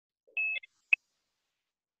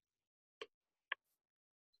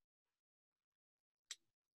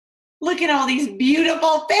Look at all these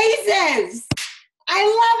beautiful faces. I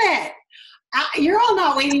love it. You're all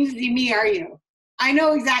not waiting to see me, are you? I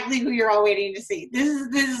know exactly who you're all waiting to see. This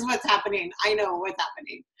is what's happening. I know what's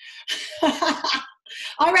happening.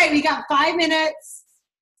 All right, we got 5 minutes.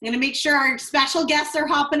 I'm gonna make sure our special guests are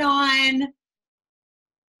hopping on.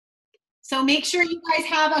 So make sure you guys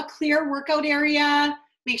have a clear workout area.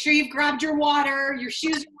 Make sure you've grabbed your water, your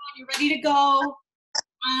shoes are on, you're ready to go.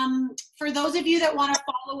 For those of you that want to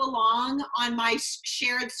follow along on my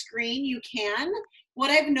shared screen, you can.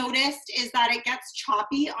 What I've noticed is that it gets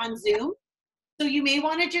choppy on Zoom. So you may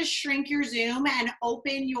want to just shrink your Zoom and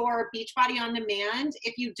open your Beachbody On Demand.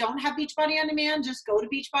 If you don't have Beachbody On Demand, just go to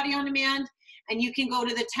Beachbody On Demand and you can go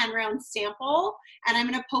to the 10-round sample. And I'm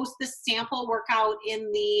going to post the sample workout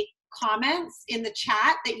in the comments in the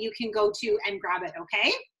chat that you can go to and grab it,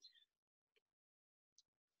 okay?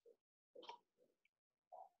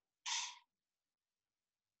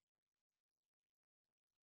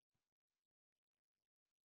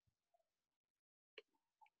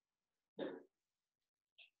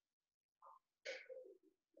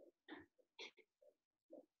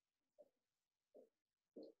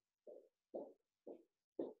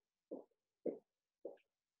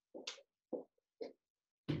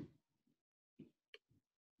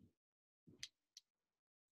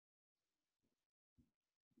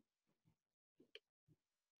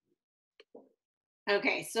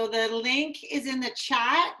 Okay, so the link is in the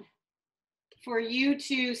chat for you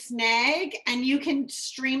to snag, and you can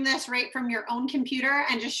stream this right from your own computer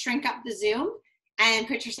and just shrink up the Zoom and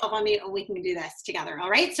put yourself on mute and we can do this together. All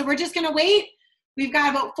right, so we're just gonna wait. We've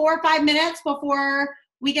got about 4 or 5 minutes before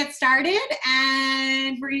we get started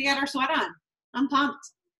and we're gonna get our sweat on. I'm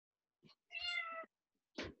pumped.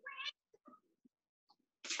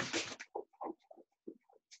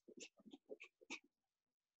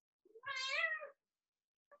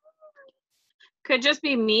 Could just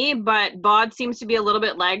be me, but Bod seems to be a little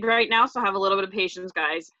bit lagged right now, so have a little bit of patience,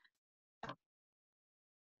 guys.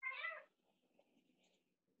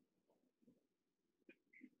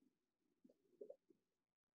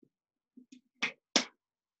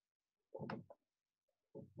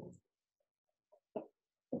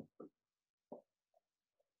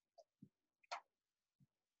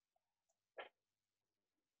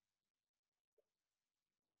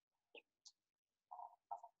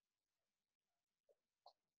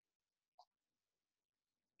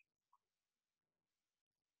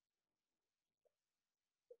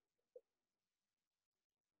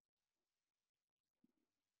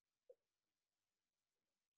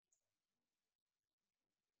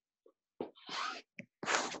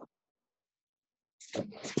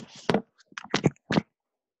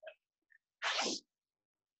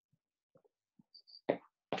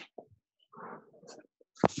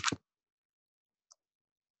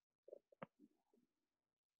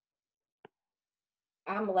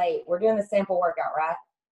 I'm late. We're doing the sample workout, right?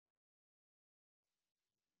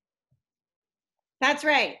 That's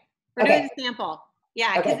right. We're doing the sample.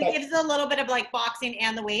 Yeah, because it gives a little bit of like boxing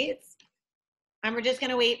and the weights. And we're just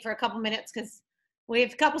gonna wait for a couple minutes because we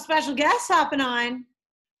have a couple special guests hopping on.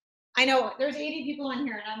 I know there's 80 people in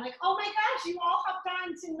here and I'm like, oh my gosh, you all have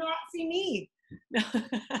time to not see me.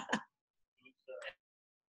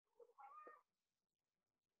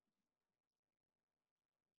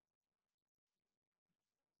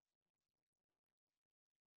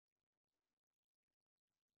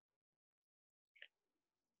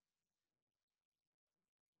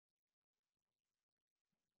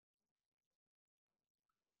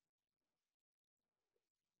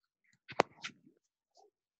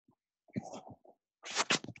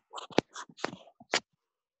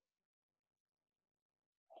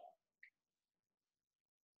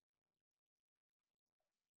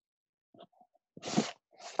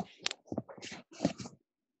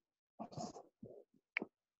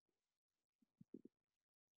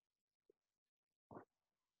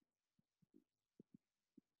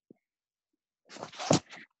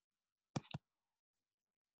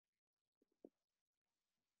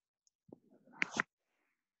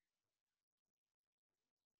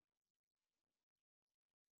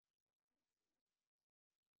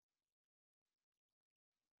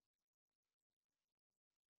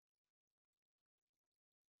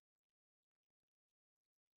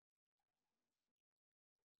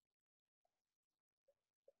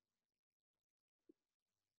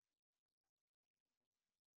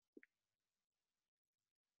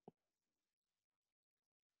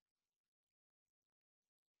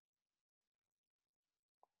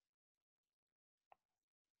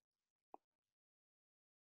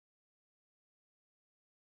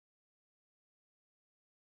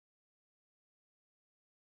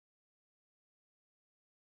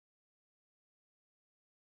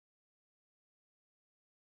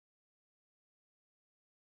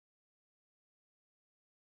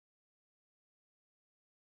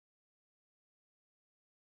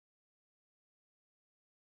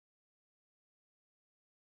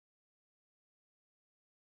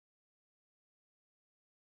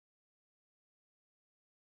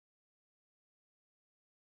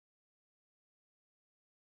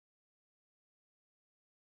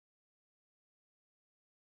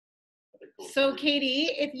 So Katie,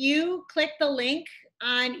 if you click the link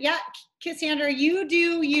on, yeah, Cassandra, you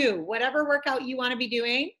do you, whatever workout you want to be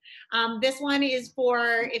doing. This one is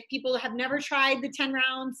for if people have never tried the 10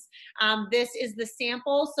 rounds. This is the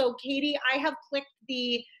sample. So Katie, I have clicked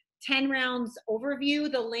the 10 rounds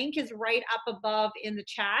overview. The link is right up above in the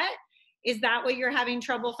chat. Is that what you're having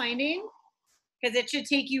trouble finding? Because it should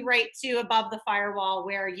take you right to above the firewall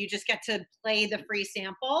where you just get to play the free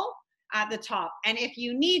sample at the top. And if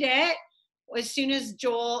you need it, as soon as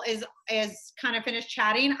Joel is kind of finished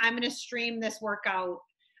chatting, I'm going to stream this workout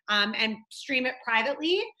and stream it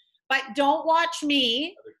privately. But don't watch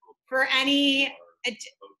me for any.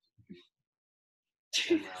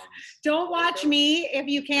 Don't watch me if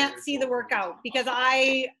you can't see the workout, because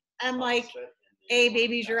I am like a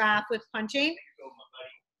baby giraffe with punching.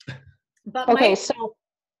 But Okay, Mike, so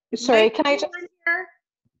sorry, Mike, can I just?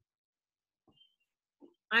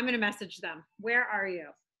 I'm going to message them. Where are you?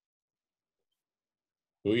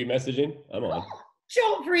 Who are you messaging? I'm on.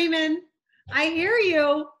 JOEL Freeman, I hear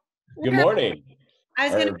you. Good morning. I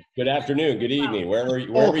was gonna. Good afternoon. Good evening. Wherever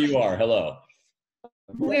you are. Hello.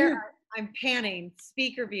 I'm panning.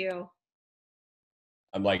 Speaker view.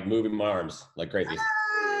 I'm like moving my arms like crazy.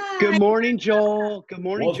 Good morning, Joel. Good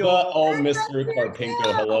morning, What's Joel. up? Oh, Mr.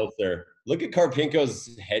 Karpinko. Hello, sir. Look at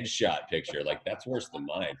Karpinko's headshot picture. Like, that's worse than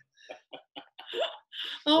mine.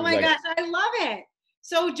 Oh my like, gosh, I love it.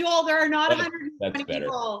 So Joel, there are not that's 120 better.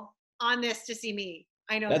 people on this to see me.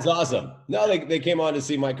 I know That's that. awesome. No, they came on to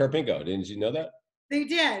see Mike Karpinko. Didn't you know that? They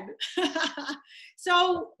did.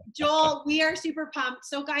 So Joel, we are super pumped.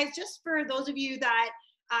 So guys, just for those of you that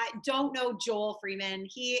don't know JOEL Freeman,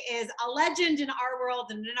 he is a legend in our world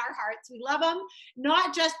and in our hearts. We love him,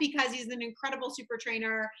 not just because he's an incredible super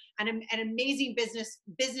trainer and an amazing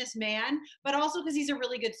businessman, but also because he's a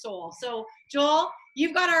really good soul. So Joel,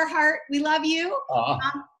 you've got our heart. We love you.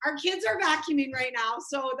 Our kids are vacuuming right now,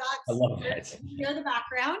 so I love that. Hear the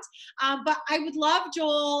background. But I would love,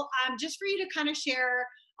 Joel, just for you to kind of share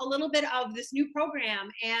a little bit of this new program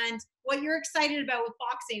and what you're excited about with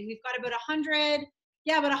boxing. We've got about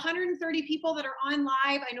 130 people that are on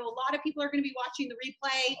live. I know a lot of people are going to be watching the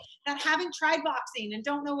replay that haven't tried boxing and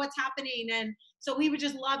don't know what's happening. And so we would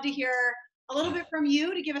just love to hear a little bit from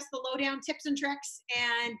you to give us the lowdown tips and tricks.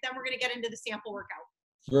 And then we're going to get into the sample workout.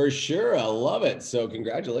 For sure. I love it. So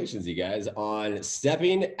congratulations, you guys, on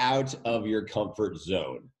stepping out of your comfort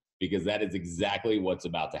zone, because that is exactly what's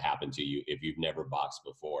about to happen to you if you've never boxed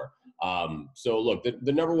before. So look,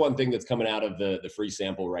 the number one thing that's coming out of the free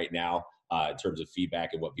sample right now, in terms of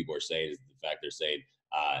feedback and what people are saying, is the fact they're saying,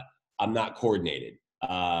 I'm not coordinated.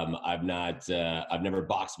 I've never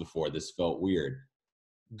boxed before. This felt weird.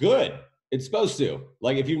 Good. It's supposed to.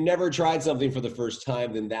 Like, if you've never tried something for the first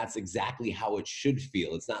time, then that's exactly how it should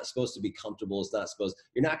feel. It's not supposed to be comfortable.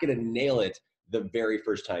 You're not going to nail it the very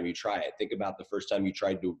first time you try it. Think about the first time you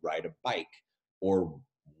tried to ride a bike or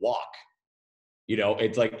walk. You know,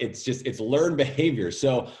 it's learned behavior.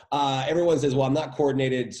 So everyone says, well, I'm not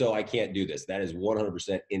coordinated, so I can't do this. That is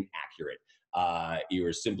 100% inaccurate. You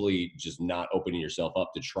are simply just not opening yourself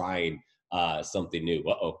up to trying something new.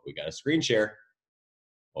 Uh-oh, we got a screen share.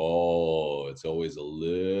 Oh, it's always a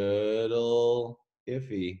little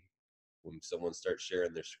iffy when someone starts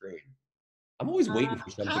sharing their screen. I'm always waiting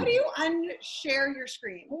for something. How do you unshare your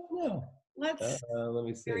screen? I don't know. Let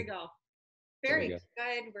me see. There we go. Very good.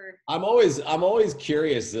 I'm always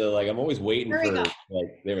curious. I'm always waiting for.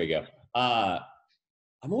 There we go. I'm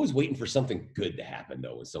always waiting for something good to happen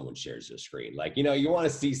though when someone shares their screen. Like, you know, you want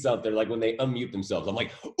to see something. Like when they unmute themselves, I'm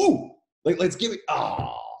like, ooh, like let's give it.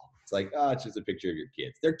 Oh. It's like, it's just a picture of your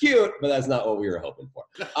kids. They're cute, but that's not what we were hoping for.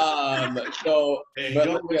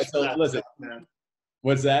 Listen,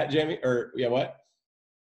 what's that, Jamie? Or yeah, what?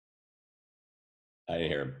 I didn't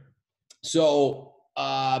hear him. So,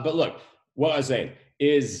 but look, what I was saying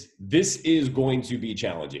is this is going to be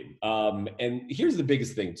challenging. And here's the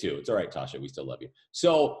biggest thing too. It's all right, Tasha, we still love you.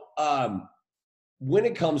 So, when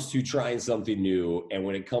it comes to trying something new and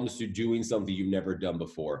when it comes to doing something you've never done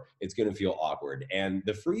before, it's going to feel awkward. And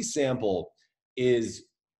the free sample is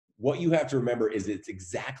what you have to remember is it's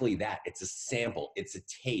exactly that. It's a sample. It's a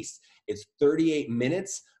taste. It's 38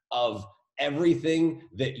 minutes of everything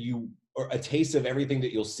or a taste of everything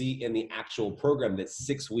that you'll see in the actual program that's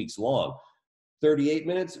 6 weeks long. 38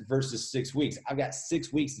 minutes versus 6 weeks. I've got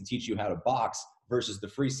 6 weeks to teach you how to box versus the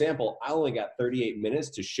free sample. I only got 38 minutes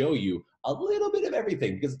to show you a little bit of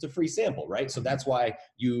everything because it's a free sample, right? So that's why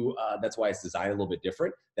it's designed a little bit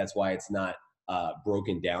different. That's why it's not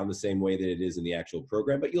broken down the same way that it is in the actual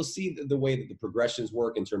program, but you'll see the way that the progressions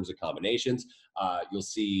work in terms of combinations. You'll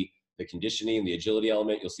see the conditioning, the agility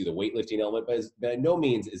element. You'll see the weightlifting element, but by no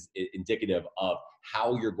means is it indicative of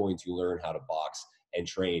how you're going to learn how to box and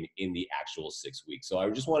train in the actual 6 weeks. So I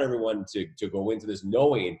just want everyone to go into this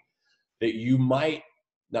knowing that you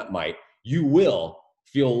you will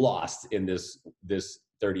feel lost in this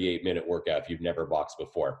 38-minute workout if you've never boxed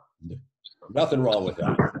before. Nothing wrong with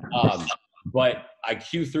that. But I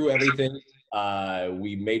cue through everything.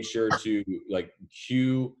 We made sure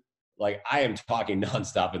to I am talking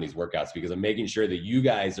nonstop in these workouts because I'm making sure that you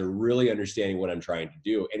guys are really understanding what I'm trying to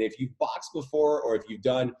do. And if you've boxed before, or if you've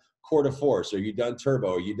done quarter force, or you've done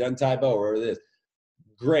turbo, or you've done Tae Bo, or whatever it is,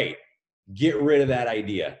 great. Get rid of that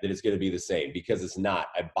idea that it's going to be the same, because it's not.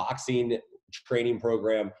 A boxing training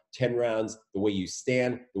program, 10 rounds, the way you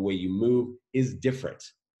stand, the way you move is different,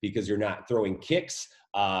 because you're not throwing kicks.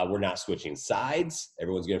 We're not switching sides.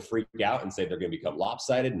 Everyone's going to freak out and say they're going to become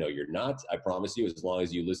lopsided. No, you're not. I promise you, as long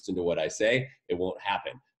as you listen to what I say, it won't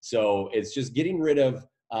happen. So it's just getting rid of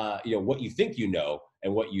what you think you know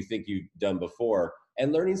and what you think you've done before,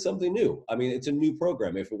 and learning something new. I mean, it's a new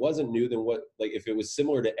program. If it wasn't new, then if it was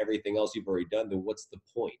similar to everything else you've already done, then what's the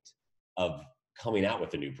point of coming out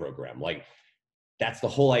with a new program? That's the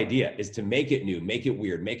whole idea, is to make it new, make it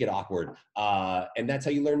weird, make it awkward. And that's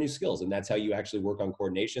how you learn new skills. And that's how you actually work on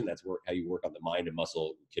coordination. That's how you work on the mind and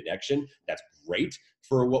muscle connection. That's great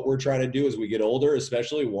for what we're trying to do as we get older,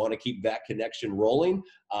 especially. We want to keep that connection rolling.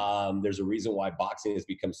 There's a reason why boxing has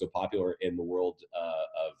become so popular in the world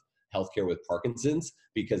of healthcare with Parkinson's,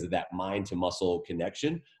 because of that mind to muscle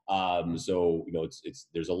connection. There's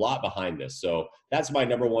a lot behind this. So that's my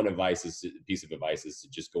number one piece of advice is to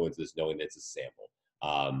just go into this knowing that it's a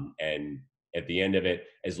sample. And at the end of it,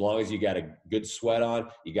 as long as you got a good sweat on,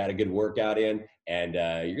 you got a good workout in, and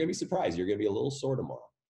you're going to be surprised. You're going to be a little sore tomorrow.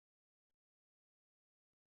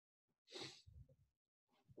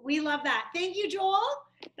 We love that. Thank you, Joel.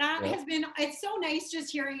 That has been, it's so nice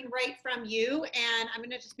just hearing right from you. And I'm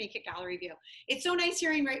going to just make it gallery view. It's so nice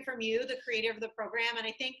hearing right from you, the creator of the program. And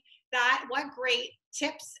I think that what great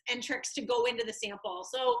tips and tricks to go into the sample.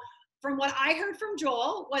 So from what I heard from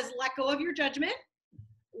Joel was let go of your judgment,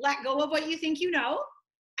 let go of what you think you know,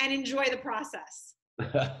 and enjoy the process.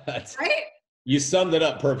 Right? You summed it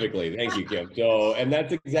up perfectly. Thank you, Kim. So, and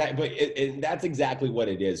that's exactly what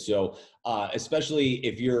it is. So, especially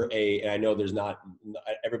if you're and I know there's not,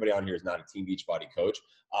 everybody on here is not a Team Beachbody coach,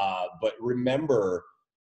 but remember,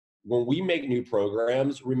 when we make new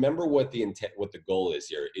programs, remember what the goal is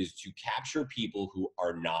here is to capture people who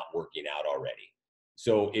are not working out already.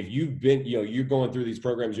 So if you've been, you're going through these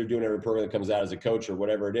programs, you're doing every program that comes out as a coach or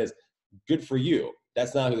whatever it is, good for you.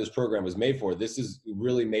 That's not who this program was made for. This is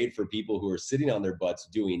really made for people who are sitting on their butts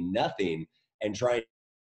doing nothing and trying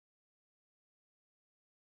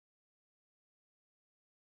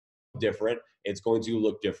different. It's going to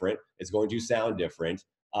look different. It's going to sound different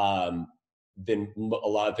than a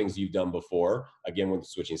lot of things you've done before. Again, when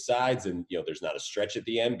switching sides, and there's not a stretch at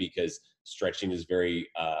the end, because stretching is very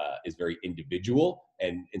individual.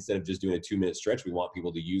 And instead of just doing a 2-minute stretch, we want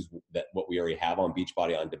people to use what we already have on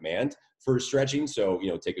Beachbody On Demand for stretching. So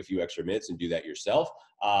take a few extra minutes and do that yourself,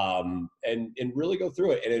 and really go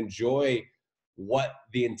through it and enjoy what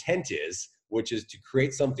the intent is, which is to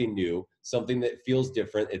create something new, something that feels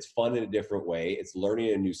different. It's fun in a different way. It's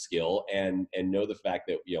learning a new skill, and know the fact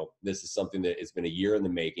that, this is something that has been a year in the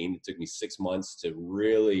making. It took me 6 months to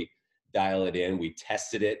really dial it in. We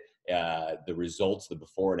tested it. The results, the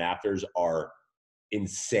before and afters, are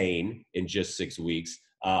insane in just 6 weeks.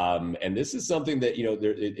 And this is something that,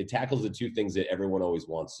 it tackles the two things that everyone always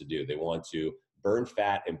wants to do. They want to burn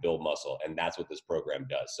fat and build muscle. And that's what this program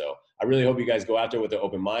does. So I really hope you guys go out there with an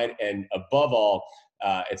open mind. And above all,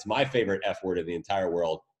 it's my favorite F word in the entire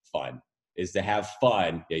world, fun, is to have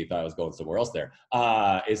fun. Yeah, you thought I was going somewhere else there.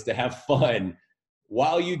 Is to have fun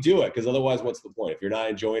while you do it. Because otherwise, what's the point? If you're not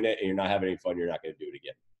enjoying it and you're not having any fun, you're not going to do it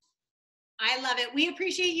again. I love it. We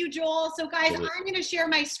appreciate you, Joel. So guys, I'm going to share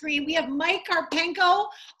my screen. We have Mike Karpenko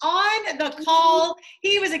on the call.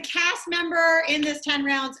 He was a cast member in this 10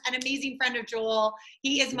 rounds, an amazing friend of Joel.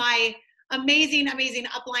 He is my amazing, amazing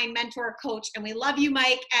upline mentor coach. And we love you,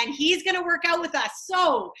 Mike. And he's going to work out with us.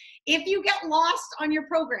 So if you get lost on your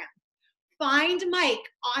program, find Mike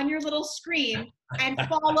on your little screen and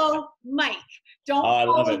follow Mike. Don't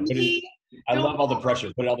follow me. I love all the pressure.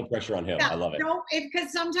 Put all the pressure on him. Yeah, I love it.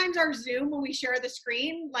 Because sometimes our Zoom, when we share the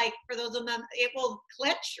screen, like for those of them, it will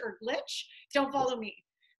glitch. Don't follow me,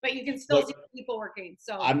 but you can still see people working.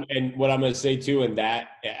 So and what I'm going to say too, in that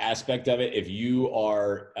aspect of it, if you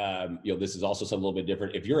are, this is also something a little bit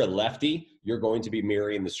different. If you're a lefty, you're going to be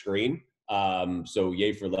mirroring the screen. So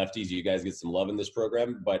yay for lefties, you guys get some love in this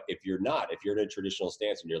program. But if you're not, if you're in a traditional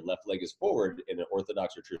stance and your left leg is forward in an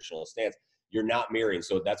orthodox or traditional stance, you're not mirroring.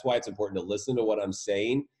 So that's why it's important to listen to what I'm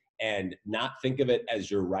saying and not think of it as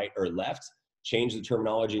your right or left. Change the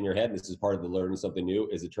terminology in your head. This is part of the learning something new,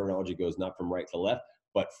 is the terminology goes not from right to left,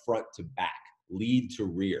 but front to back, lead to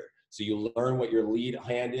rear. So you learn what your lead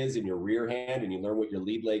hand is in your rear hand, and you learn what your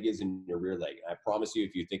lead leg is in your rear leg. And I promise you,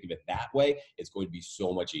 if you think of it that way, it's going to be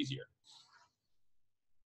so much easier.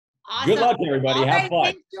 Awesome. Good luck, everybody. All Have right, fun.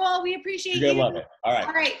 thanks, Joel. We appreciate You're you. gonna love it. All right.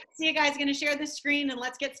 All right. See you guys. Going to share the screen and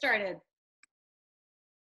let's get started.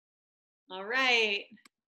 All right.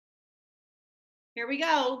 Here we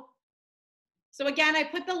go. So again, I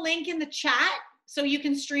put the link in the chat so you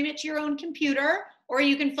can stream it to your own computer or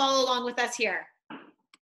you can follow along with us here.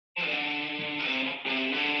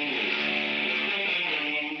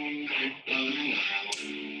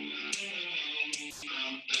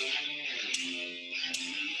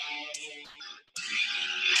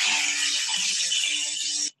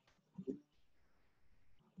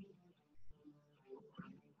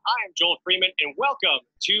 Hi, I'm Joel Freeman, and welcome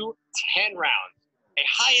to 10 Rounds, a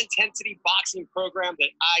high-intensity boxing program that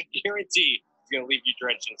I guarantee is going to leave you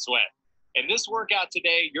drenched in sweat. In this workout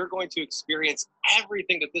today, you're going to experience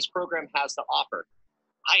everything that this program has to offer.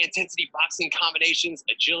 High-intensity boxing combinations,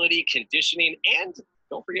 agility, conditioning, and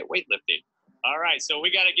don't forget weightlifting. All right, so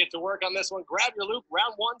we got to get to work on this one. Grab your loop.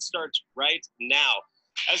 Round one starts right now.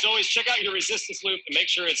 As always, check out your resistance loop and make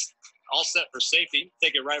sure it's all set for safety.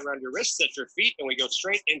 Take it right around your wrist, set your feet, and we go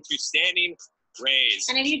straight into standing raise.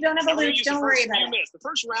 And if you don't have a loop, don't worry about it. The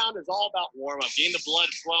first round is all about warm-up, getting the blood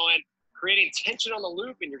flowing, creating tension on the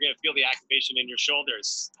loop, and you're going to feel the activation in your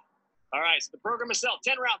shoulders. All right, so the program itself,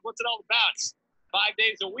 10 rounds, what's it all about? 5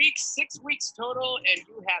 days a week, 6 weeks total, and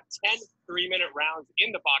you have 10 3-minute rounds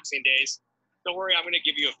in the boxing days. Don't worry, I'm going to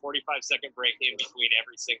give you a 45-second break in between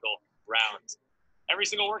every single round. Every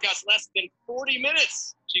single workout's less than 40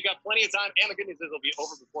 minutes. So you got plenty of time, and the good news is it'll be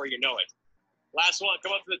over before you know it. Last one,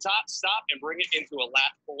 come up to the top, stop, and bring it into a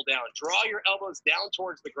lat pull down. Draw your elbows down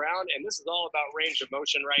towards the ground, and this is all about range of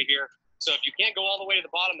motion right here. So if you can't go all the way to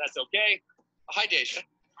the bottom, that's okay. Hi, Deja.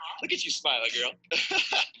 Look at you smiling, girl.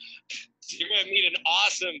 You're going to meet an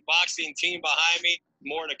awesome boxing team behind me.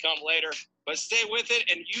 More to come later. But stay with it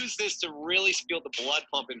and use this to really feel the blood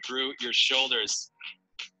pumping through your shoulders.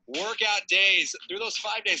 Workout days, through those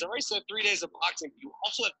 5 days, I already said 3 days of boxing, but you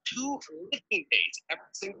also have 2 lifting days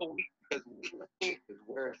every single week because lifting is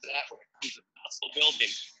where it's at when it comes to muscle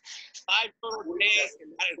building. 5 total days,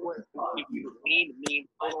 and that is where it's going to give you mean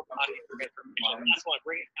total body transformation. That's why I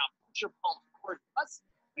bring it down. Push your palm towards us,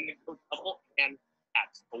 and then go double and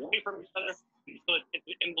abs. Away from each other, you feel it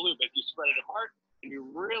in the loop as you spread it apart, and you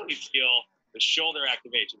really feel the shoulder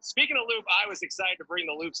activation. Speaking of loop, I was excited to bring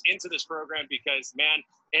the loops into this program because, man,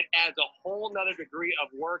 it adds a whole nother degree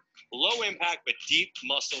of work, low impact, but deep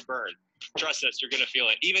muscle burn. Trust us, you're going to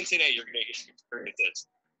feel it. Even today, you're going to experience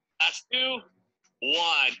this. Last 2, 1.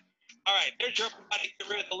 All right, there's your upper body.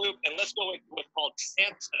 Get rid of the loop, and let's go into what's called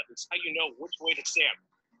stamp setup. It's how you know which way to stamp.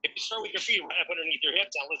 If you start with your feet right up underneath your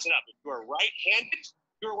hips, now listen up. If you are right-handed,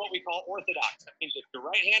 you're what we call orthodox. That means if you're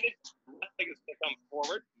right-handed, your left leg is going to come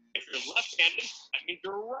forward. If you're left-handed, that means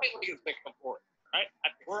your right leg is going to come forward. Right?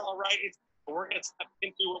 I think we're all right. But we're going to step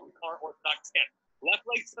into what we call our orthodox stance. Left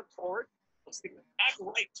leg steps forward. Let's take the back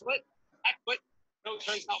right foot. Back foot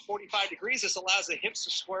turns out 45 degrees. This allows the hips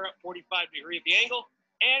to square up 45 degrees of the angle.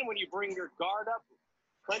 And when you bring your guard up,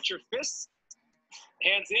 clench your fists,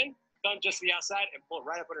 hands in, thumb just to the outside, and pull it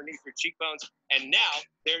right up underneath your cheekbones. And now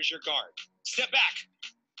there's your guard. Step back.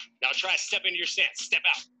 Now try to step into your stance. Step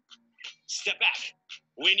out. Step back.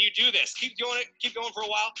 When you do this, keep going for a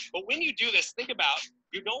while. But when you do this, think about,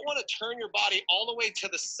 you don't want to turn your body all the way to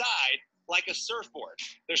the side like a surfboard.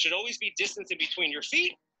 There should always be distance in between your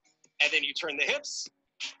feet, and then you turn the hips.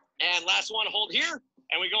 And last one, hold here,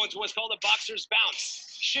 and we go into what's called a boxer's bounce,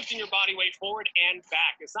 shifting your body weight forward and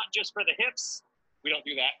back. It's not just for the hips. We don't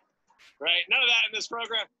do that, right? None of that in this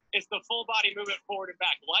program. It's the full body movement forward and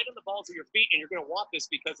back. Light on the balls of your feet, and you're going to want this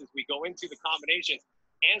because as we go into the combinations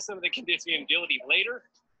and some of the conditioning and agility later,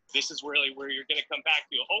 this is really where you're going to come back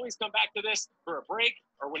to. Always come back to this for a break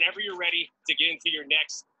or whenever you're ready to get into your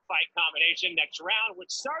next fight combination, next round,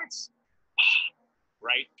 which starts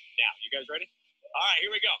right now. You guys ready? All right,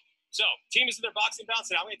 here we go. So, team is in their boxing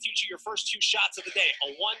bounce, and I'm going to teach you your first 2 shots of the day,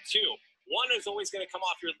 a 1-2. 1 is always going to come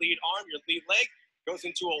off your lead arm, your lead leg, goes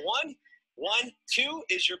into a 1.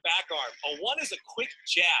 1-2 is your back arm. A 1 is a quick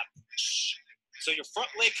jab. So your front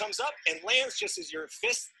leg comes up and lands just as your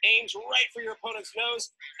fist aims right for your opponent's nose,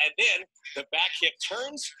 and then the back hip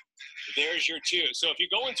turns, There's your 2. So if you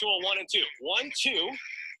go into a 1 and 2, 1,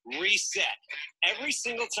 2, reset. Every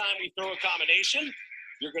single time we throw a combination,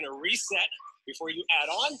 you're going to reset before you add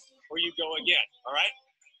on or you go again, all right?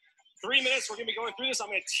 3 minutes, we're going to be going through this. I'm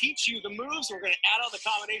going to teach you the moves. We're going to add on the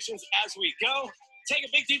combinations as we go. Take a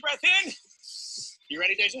big deep breath in. You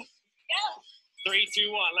ready, Deja? Yeah. 3,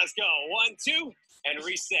 2, 1, let's go. 1, 2, and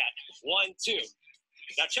reset. 1, 2.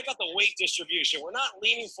 Now check out the weight distribution. We're not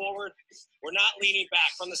leaning forward. We're not leaning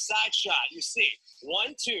back. From the side shot, you see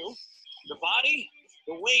 1, 2, the body,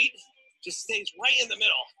 the weight just stays right in the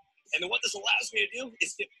middle. And then what this allows me to do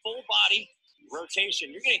is get full body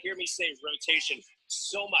rotation. You're going to hear me say rotation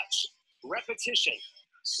so much. Repetition,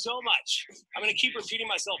 so much. I'm going to keep repeating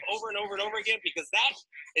myself over and over and over again because that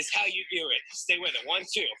is how you do it. Stay with it. 1,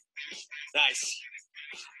 2. Nice.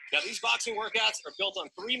 Now, these boxing workouts are built on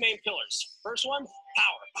 3 main pillars. First one,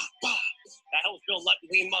 power. That helps build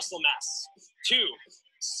lean muscle mass. 2,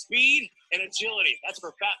 speed and agility. That's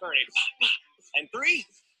for fat burning. And 3,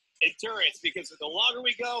 endurance, because the longer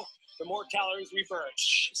we go, the more calories we burn.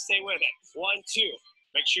 Stay with it. 1, 2.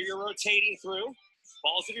 Make sure you're rotating through.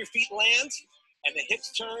 Balls of your feet land, and the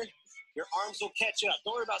hips turn. Your arms will catch up.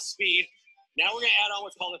 Don't worry about speed. Now we're going to add on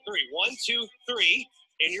what's called a 3. 1, 2, 3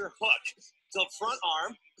 in your hook. So front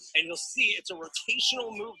arm, and you'll see it's a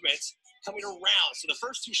rotational movement coming around. So the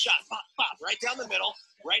first 2 shots, pop, pop, right down the middle,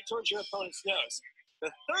 right towards your opponent's nose.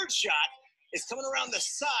 The third shot is coming around the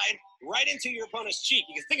side, right into your opponent's cheek.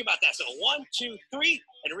 You can think about that. So 1, 2, 3,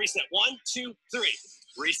 and reset. 1, 2, 3.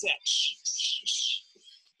 Reset.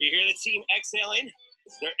 You hear the team exhaling.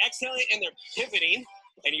 They're exhaling and they're pivoting,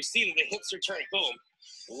 and you see that the hips are turning. Boom.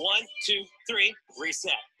 1, 2, 3.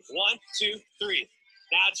 Reset. 1, 2, 3.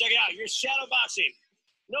 Now check it out. You're shadow boxing.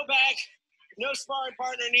 No bag, no sparring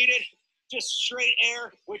partner needed. Just straight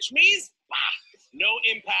air, which means no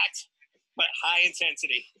impact, but high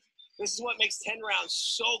intensity. This is what makes 10 rounds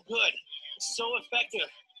so good, so effective,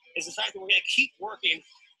 is the fact that we're going to keep working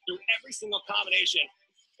through every single combination.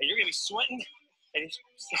 And you're going to be sweating and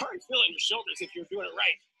starting to feel it in your shoulders if you're doing it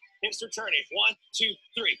right. Hips are turning. 1, 2,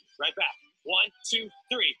 3. Right back. 1, 2,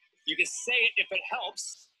 3. You can say it if it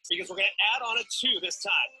helps, because we're going to add on a 2 this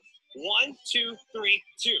time. 1, 2, 3,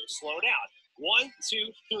 2. Slow down. 1,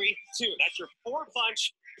 2, 3, 2. That's your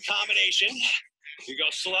 4-punch combination. You go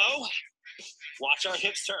slow. Watch our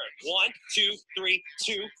hips turn. 1, 2, 3,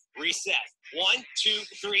 2. Reset. 1, 2,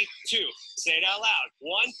 3, 2. Say it out loud.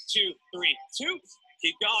 1, 2, 3, 2.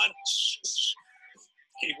 Keep going.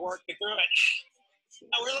 Keep working through it.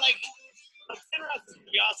 Now we're like, 10 rounds is going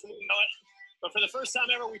to be awesome, we know it. But for the first time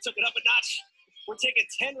ever, we took it up a notch. We're taking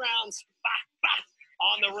 10 rounds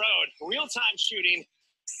on the road. Real-time shooting,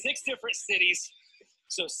 6 different cities.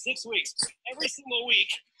 So 6 weeks. Every single week,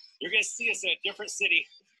 you're going to see us in a different city,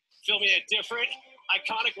 filming a different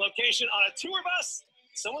iconic location on a tour bus.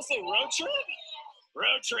 Someone say road trip?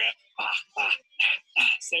 Road trip.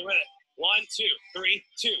 Stay with it. 1, 2, 3,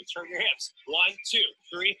 2. Turn your hips. 1, 2,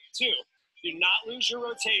 3, 2. Do not lose your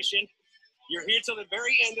rotation. You're here till the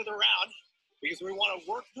very end of the round because we want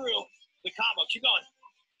to work through the combo. Keep going.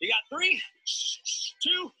 You got 3,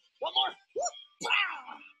 2, 1 more.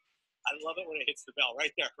 I love it when it hits the bell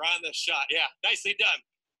right there, right on the shot. Yeah, nicely done.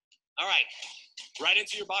 All right, right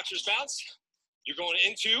into your boxer's bounce. You're going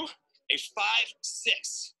into a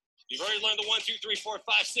 5-6. You've already learned the 1, 2, 3, 4,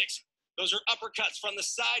 5, 6. Those are uppercuts from the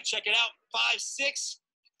side. Check it out. 5, 6.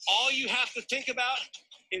 All you have to think about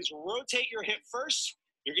is rotate your hip first.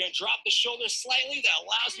 You're going to drop the shoulders slightly. That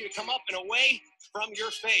allows you to come up and away from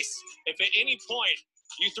your face. If at any point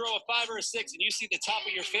you throw a 5 or a 6 and you see the top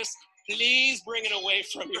of your fist, please bring it away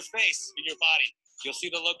from your face and your body. You'll see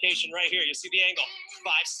the location right here. You'll see the angle.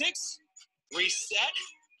 5, 6. Reset.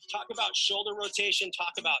 Talk about shoulder rotation.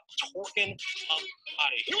 Talk about torquing of the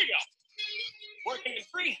body. Here we go. Working in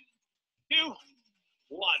 3, 2, 1.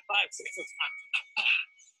 5, 6.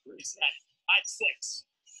 Reset. 5, 6.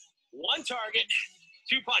 1 target,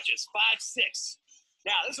 2 punches. 5, 6.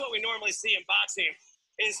 Now, this is what we normally see in boxing,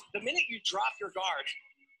 is the minute you drop your guard,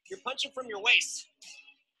 you're punching from your waist.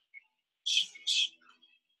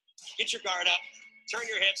 Get your guard up. Turn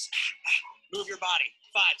your hips. Move your body.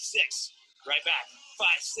 5, 6. Right back. 5,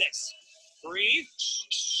 6. Breathe.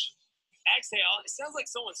 Exhale. It sounds like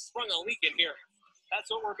someone sprung a leak in here. That's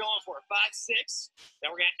what we're going for. 5, 6.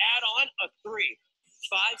 Now we're going to add on a 3.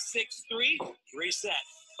 5, 6, 3. Reset.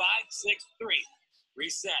 5, 6, 3.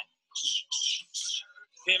 Reset.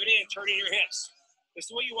 Pivoting and turning your hips. This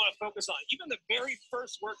is what you want to focus on. Even the very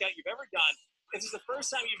first workout you've ever done, this is the first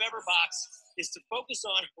time you've ever boxed, is to focus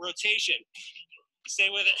on rotation. Stay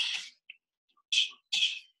with it.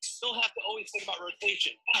 Still have to always think about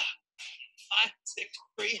rotation. 5, 6,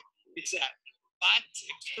 3. Reset. 5,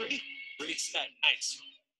 6, 3. Reset. Nice.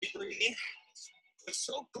 Keep breathing. What's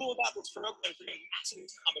so cool about this program is we're doing massive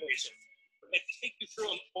combinations. We're going to take you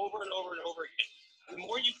through them over and over and over again. The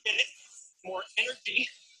more you get it, the more energy,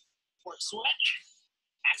 more sweat,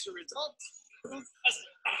 faster results. Who doesn't?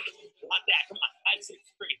 On that. Come on. 5, 6,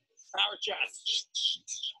 3. Power chest.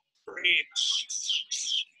 Breathe.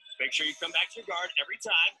 Make sure you come back to your guard every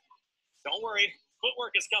time. Don't worry.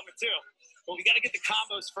 Footwork is coming too. But we got to get the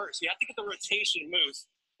combos first. You have to get the rotation moves.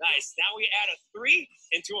 Nice. Now we add a 3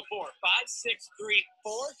 into a 4. 5, 6, 3,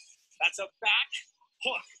 4. That's a back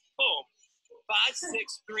hook. Boom. 5,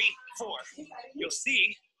 6, 3, 4. You'll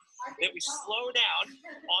see that we slow down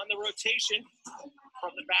on the rotation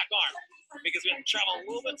from the back arm because we have to travel a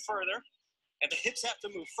little bit further and the hips have to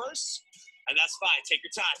move first, and that's fine. Take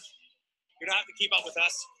your time. You don't have to keep up with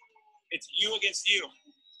us. It's you against you.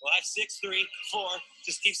 5, 6, 3, 4.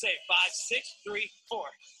 Just keep saying 5, 6, 3, 4.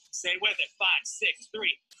 Stay with it. 5, 6,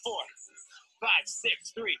 3, 4. 5,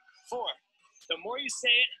 6, 3, 4. The more you say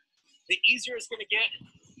it, the easier it's going to get.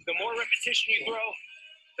 The more repetition you throw,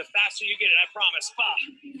 the faster you get it. I promise.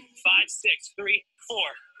 5, 6, 3, 4.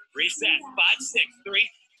 Reset. 5, 6, 3,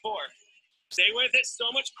 4. Stay with it.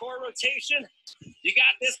 So much core rotation. You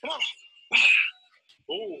got this. Come on.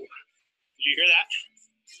 Ooh. Did you hear that?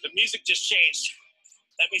 The music just changed.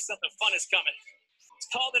 That means something fun is coming. It's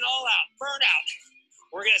called an all-out, burnout.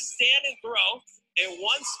 We're going to stand and throw in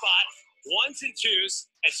one spot, 1s and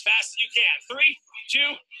 2s, as fast as you can. 3, 2,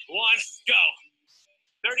 1, go.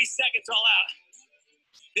 30 seconds all out.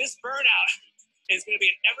 This burnout is going to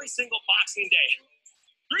be in every single boxing day.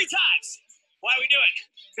 3 times. Why we do it?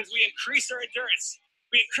 Because we increase our endurance.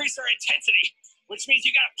 We increase our intensity, which means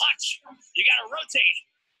you got to punch. You got to rotate.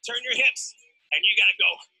 Turn your hips. And you got to go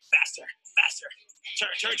faster, faster.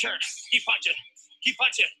 Turn, turn, turn. Keep punching. Keep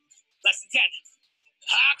punching. Less than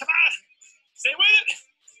 10. Come on. Stay with it.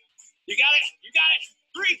 You got it. You got it.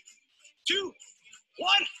 3, 2,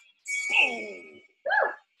 1. Boom.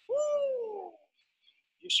 Woo.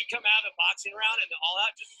 You should come out of the boxing round and the all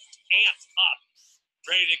out just amped up.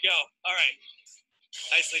 Ready to go. All right.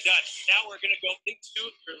 Nicely done. Now we're going to go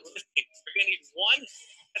into your lifting. We're going to need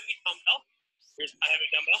 1 heavy dumbbell. Here's my heavy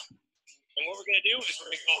dumbbell. And what we're going to do is we're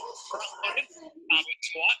going to go front-loaded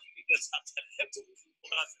squat because outside the hips.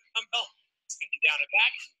 Hold on to the dumbbell. Sinking down and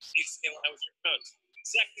back. You stay in line with your toes.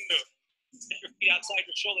 Second move. Set your feet outside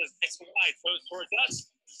your shoulders nice and wide. Toes towards us.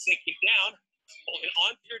 Sinking down. Holding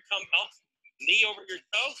onto your dumbbell. Knee over your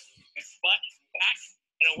toe. And butt back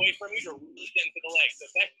and away from you to really get into the legs.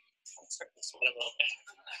 Okay? I'm starting to sweat a little bit.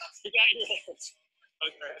 You got your legs.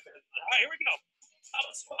 Okay. All right, here we go. Top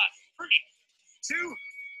squat. 3, 2.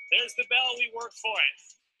 There's the bell. We work for it.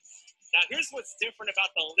 Now, here's what's different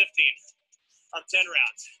about the lifting of 10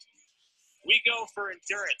 rounds. We go for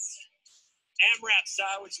endurance. AMRAP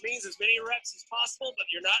style, which means as many reps as possible, but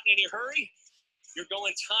you're not in any hurry. You're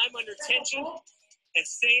going time under tension and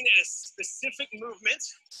staying in a specific movement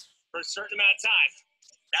for a certain amount of time.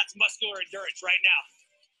 That's muscular endurance right now.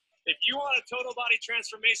 If you want a total body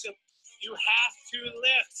transformation, you have to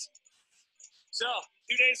lift. So,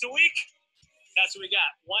 2 days a week, that's what we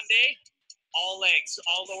got. 1 day, all legs,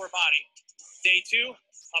 all lower body. Day 2,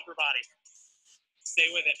 upper body. Stay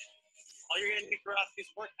with it. All you're going to do throughout these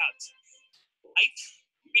workouts, light,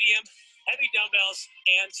 medium, heavy dumbbells,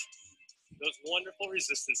 and those wonderful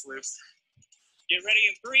resistance loops. Get ready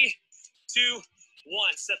in 3, 2,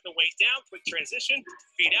 1. Set the weight down, quick transition,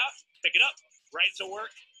 feet out, pick it up, right to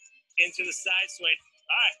work, into the side swing.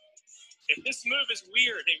 All right. If this move is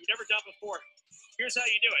weird and you've never done before, here's how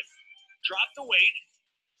you do it. Drop the weight,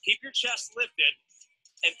 keep your chest lifted,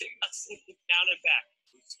 and think about sinking down and back.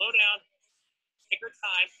 Slow down, take your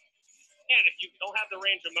time, and if you don't have the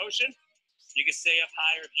range of motion, you can stay up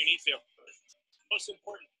higher if you need to. Most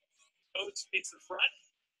important, toes face in front,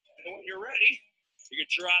 and then when you're ready, you can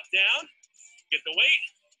drop down, get the weight,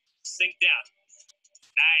 sink down.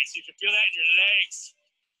 Nice, you can feel that in your legs.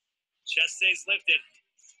 Chest stays lifted.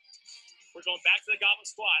 We're going back to the goblet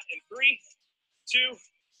squat in 3, 2,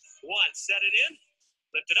 1. Set it in,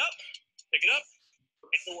 lift it up, pick it up,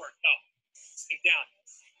 make the work. Go. Sink down.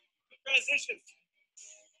 Transition.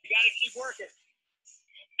 You got to keep working.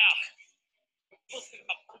 Now, people think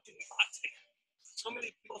about punching and boxing. So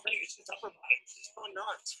many people think it's just upper body, it's just on your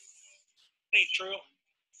arms. It ain't true.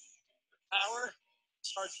 Power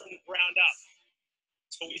starts from the ground up.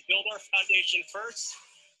 So we build our foundation first.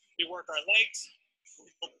 We work our legs.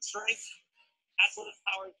 We build the strength. That's where the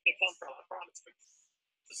power is going to come from. I promise you.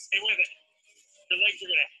 So stay with it. Your legs are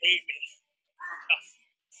going to hate me.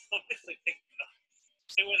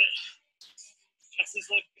 Stay with it. Chest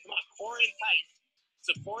is lifted. Come on, core in tight.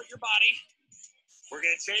 support your body. We're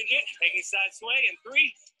going to change it, making side sway in 3,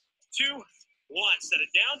 2, 1. Set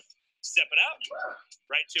it down, step it out,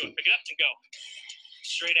 right to it. Pick it up and go.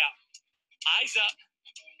 Straight out. Eyes up,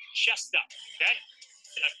 chest up, okay?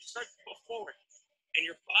 And I start to go forward, and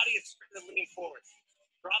your body is starting to lean forward.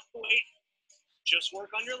 Drop the weight, just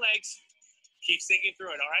work on your legs. Keep sinking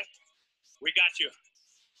through it, all right? We got you.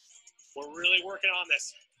 We're really working on this.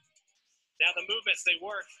 Now the movements, they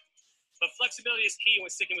work, but flexibility is key when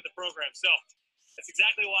sticking with the program. So that's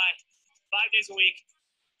exactly why 5 days a week,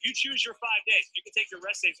 you choose your 5 days. You can take your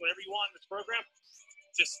rest days whenever you want in this program.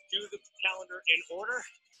 Just do the calendar in order,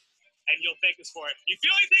 and you'll thank us for it. You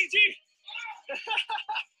feel anything, G?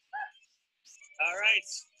 All right.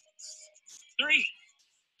 3,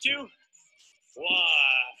 2,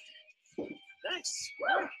 1. Nice.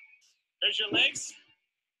 There's your legs.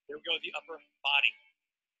 Here we go, the upper body.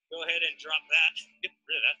 Go ahead and drop that. Get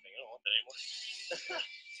rid of that thing. I don't want that anymore.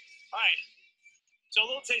 All right. So a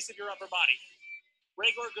little taste of your upper body.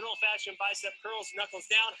 Regular, good old-fashioned bicep curls, knuckles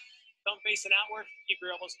down, thumb facing outward. Keep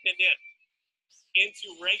your elbows pinned in.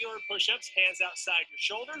 Into regular push-ups, hands outside your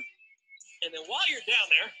shoulder. And then while you're down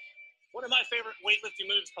there, one of my favorite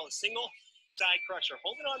weightlifting moves is called a single side crusher.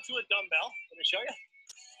 Hold it onto a dumbbell. Let me show you.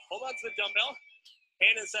 Hold on to the dumbbell.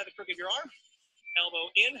 Hand inside the crook of your arm.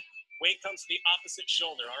 Elbow in. Weight comes to the opposite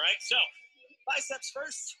shoulder, all right? So, biceps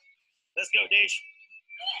first. Let's go, Dave.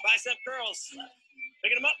 Bicep curls.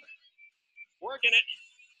 Picking them up. Working it.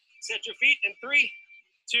 Set your feet in 3,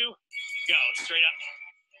 2, go. Straight up.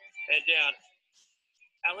 Head down.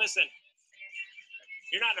 Now listen.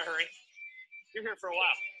 You're not in a hurry. You're here for a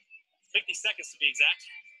while. 50 seconds to be exact.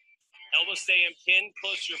 Elbows stay in pin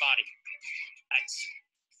close to your body. Nice.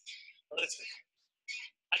 Listen.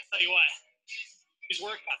 I tell you what. These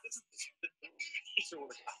workouts, these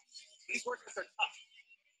workouts are tough.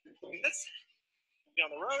 Doing this, be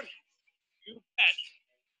on the road, you bet.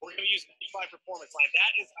 We're going to use the D5 performance line.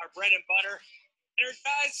 That is our bread and butter.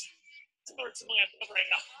 Energize. That's what we're doing right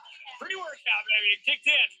now. Pre-workout, baby. It kicked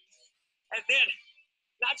in. And then,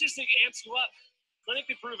 not just to amp you up,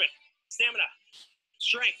 clinically proven. Stamina,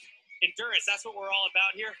 strength, endurance. That's what we're all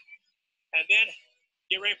about here. And then,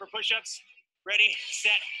 get ready for push-ups. Ready,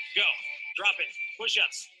 set, go. Drop it.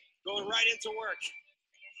 Push-ups. Going right into work.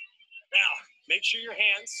 Now, make sure your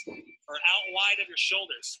hands are out wide of your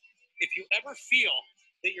shoulders. If you ever feel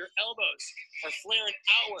that your elbows are flaring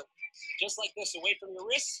outward, just like this, away from your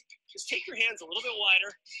wrists, just take your hands a little bit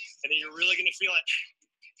wider, and then you're really gonna feel it.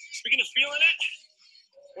 Speaking of feeling it,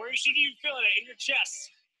 where should you be feeling it? In your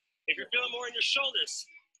chest. If you're feeling more in your shoulders,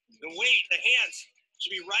 the weight, the hands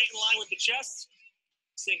should be right in line with the chest.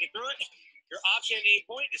 Sinking through it. Your option at any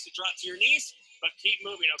point is to drop to your knees, but keep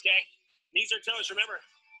moving, okay? Knees or toes, remember,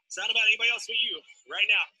 it's not about anybody else but you right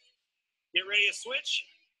now. Get ready to switch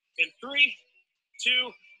in 3,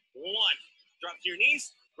 2, 1. Drop to your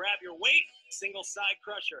knees, grab your weight, single side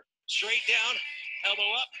crusher. Straight down,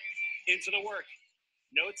 elbow up, into the work.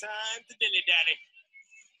 No time to dilly-dally.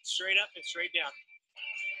 Straight up and straight down.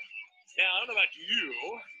 Now, I don't know about you,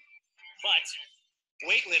 but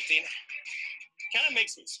weightlifting kind of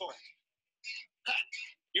makes me sore.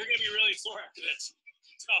 You're going to be really sore after this.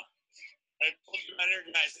 So, I told you about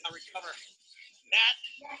Energize, I'll recover. That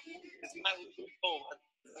is my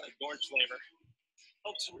orange flavor.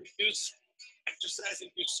 Helps reduce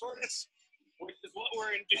exercise-induced soreness, which is what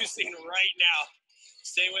we're inducing right now.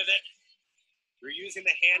 Stay with it. You're using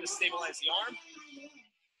the hand to stabilize the arm.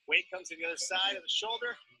 Weight comes to the other side of the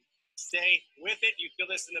shoulder. Stay with it. You feel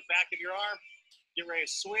this in the back of your arm. Get ready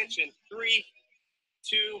to switch in 3,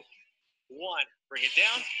 2, 1. Bring it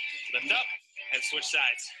down, lift up, and switch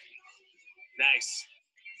sides. Nice.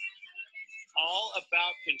 All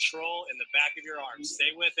about control in the back of your arm.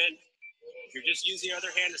 Stay with it. You're just using your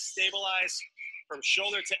other hand to stabilize from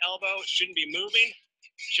shoulder to elbow. It shouldn't be moving.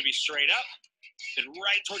 It should be straight up. Then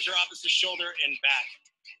right towards your opposite shoulder and back.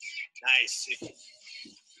 Nice.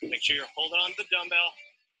 Make sure you're holding on to the dumbbell.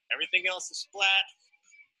 Everything else is flat.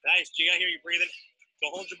 Nice. G, I hear you breathing.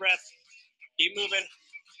 Go hold your breath. Keep moving.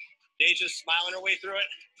 Deja's smiling her way through it.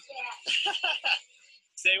 Yeah.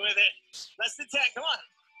 Stay with it. Less than 10. Come on.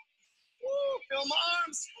 Woo, feel my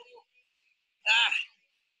arms. Ah.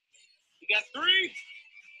 You got 3,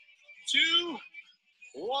 2,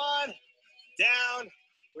 1. Down.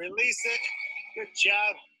 Release it. Good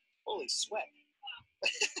job. Holy sweat.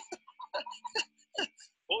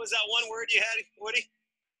 What was that one word you had, Woody?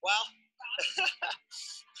 Wow.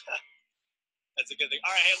 That's a good thing.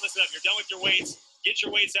 All right, hey, listen up. You're done with your weights. Get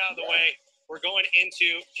your weights out of the way. We're going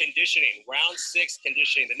into conditioning. Round 6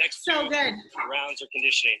 conditioning. The next 2 rounds are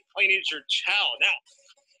conditioning. All you need is your towel. Now,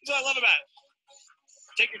 this is what I love about it.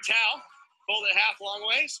 Take your towel, fold it half long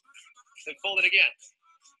ways, then fold it again.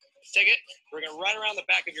 Take it, bring it right around the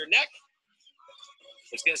back of your neck.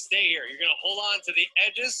 It's gonna stay here. You're gonna hold on to the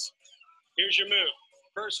edges. Here's your move.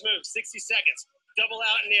 First move, 60 seconds. Double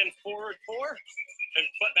out and in, forward 4, and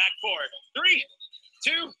foot back forward. 3,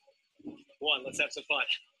 2, 1. Let's have some fun.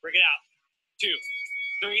 Bring it out. 2,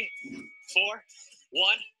 3, 4,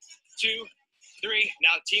 1, 2, 3.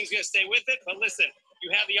 Now the team's gonna stay with it, but listen,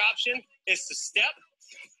 you have the option is to step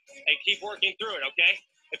and keep working through it, okay?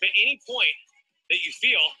 If at any point that you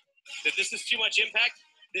feel that this is too much impact,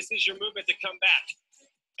 this is your movement to come back.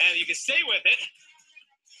 And you can stay with it,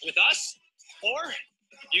 with us, or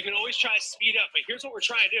you can always try to speed up. But here's what we're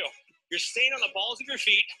trying to do. You're staying on the balls of your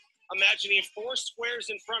feet, imagining 4 squares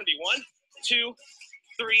in front of you. 1, 2,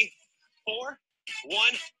 3, 4,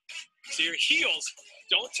 1. So your heels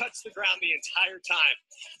don't touch the ground the entire time.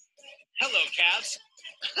 Hello, calves.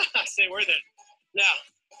 Stay with it. Now,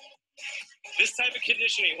 this type of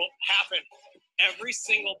conditioning will happen every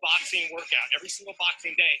single boxing workout, every single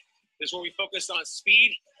boxing day. This is where we focus on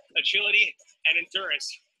speed, agility, and endurance.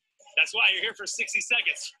 That's why you're here for 60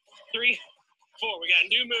 seconds. 3, 4. We got a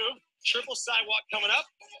new move, triple sidewalk coming up.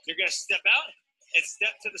 You're gonna step out and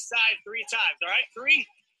step to the side 3 times, all right? 3,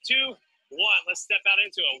 2, 1. Let's step out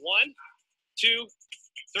into it. 1, 2,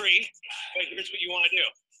 3. But here's what you wanna do.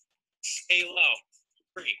 Stay low.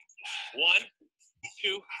 3, 1,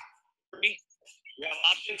 2, 3. You have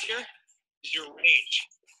options here. This is your range.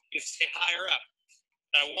 You can stay higher up.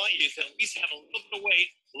 I want you to at least have a little bit of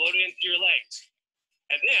weight loaded into your legs.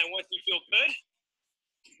 And then once you feel good,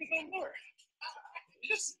 you can go more.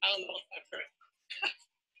 Just, I don't know if I've heard.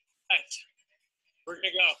 Right. We're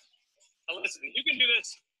gonna go. Now listen, you can do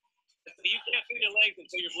this. You can't feel your legs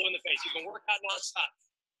until you're blue in the face. You can work out nonstop.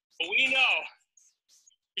 But we know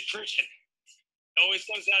nutrition. It always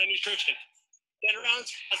comes down to nutrition. 10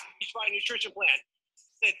 rounds has a beachbody nutrition plan.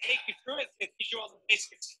 They take you through it and teach you all the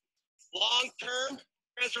basics. Long-term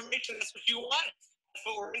transformation, that's what you want. That's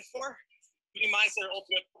what we're in for. Beauty Mindset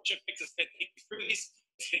Ultimate Coaching Fix is to take you through these,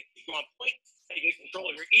 to keep you on point, take you control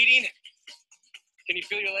of your eating. Can you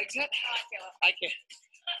feel your legs yet? I feel it. I can.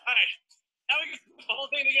 All right. Now we can put the whole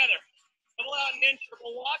thing together. Double out and in,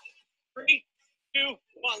 triple walk. 3, 2,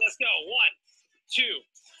 1. Let's go. 1, 2,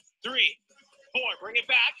 3, 4. Bring it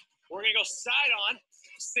back. We're gonna go side on,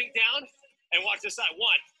 sink down, and walk to the side. 1,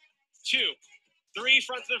 2, 3.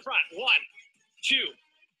 Front to the front. 1, 2,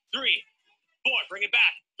 3, 4. Bring it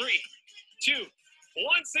back. 3, 2,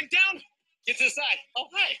 1. Sink down. Get to the side. Oh,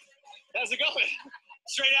 hi. How's it going?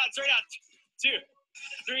 Straight out, straight out. 2,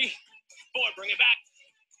 3, 4. Bring it back.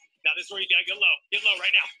 Now this is where you gotta get low. Get low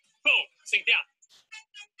right now. Boom. Sink down.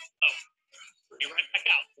 Low. Bring it right back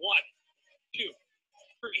out. 1, 2, 3,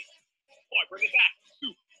 4. Bring it back.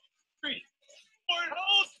 2, 3, 4. And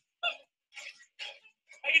hold.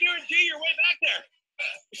 How you doing, G? You're way back there.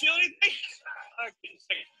 You feel anything? Okay, just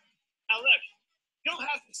a second. Now look, you don't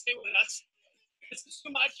have to stay with us. If it's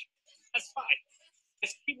too much, that's fine.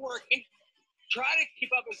 Just keep working. Try to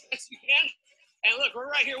keep up as best you can. And look,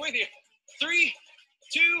 we're right here with you. 3,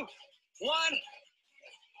 2, 1.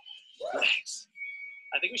 Relax.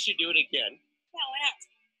 I think we should do it again. Yeah, why not?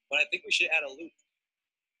 But I think we should add a loop.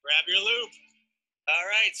 Grab your loop. All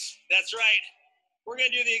right, that's right. We're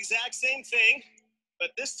gonna do the exact same thing,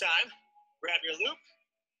 but this time, grab your loop,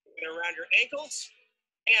 get it around your ankles,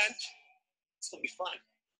 and it's gonna be fun.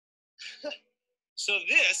 So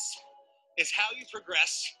this is how you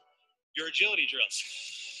progress your agility drills.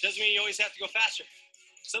 Doesn't mean you always have to go faster.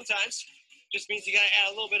 Sometimes just means you gotta add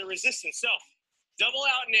a little bit of resistance. So double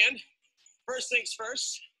out and in. First things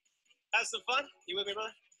first. Have some fun. You with me,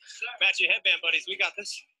 brother? Match your headband, buddies. We got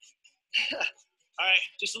this. All right,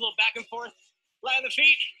 just a little back and forth. Lie on the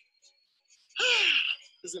feet.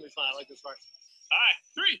 This is gonna be fun. I like this part. All right,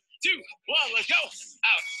 3, 2, 1. Let's go.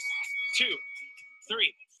 Out. 2,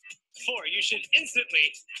 3, 4. You should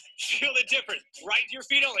instantly feel the difference. Right to your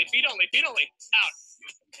feet only. Feet only. Feet only. Out.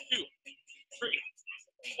 2, 3,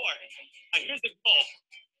 4. Now here's the goal.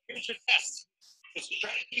 Here's your test. Is to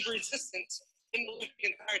try to keep resistance in the loop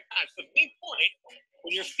the entire time. So the main point,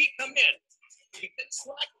 when your feet come in, you get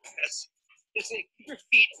slack like this. Just say, keep your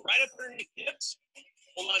feet right up underneath the hips.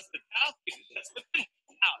 Hold on to the towel, because that's the fit.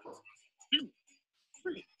 Out. 2,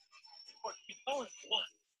 3, 4. Keep going. 1,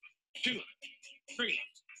 2, 3,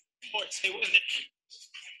 4. Stay with it.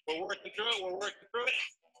 We're working through it. We're working through it.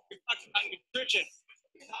 We talked about nutrition.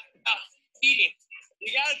 We talked about eating.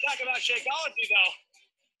 You got to talk about Shakeology, though.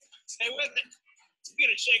 Stay with it.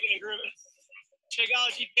 Speaking of shaking and grooving,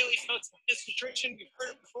 Shakeology daily dose of this nutrition. You've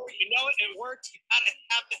heard it before. You know it. It works. You got to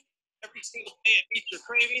have it every single day. It beats your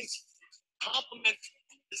cravings. Complement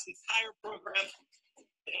this entire program.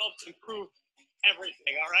 It helps improve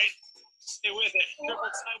everything, all right? Stay with it. Triple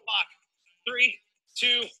sidewalk. 3,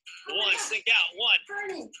 2, 1. Sink out.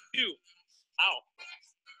 1, 2. Ow.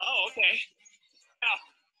 Oh, okay. Now,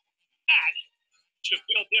 that should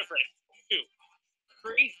feel different. 2,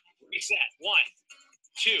 3. Reset. 1,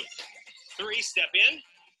 2, 3. Step in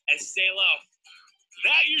and stay low.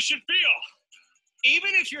 That you should feel.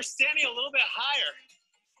 Even if you're standing a little bit higher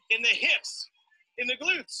in the hips, in the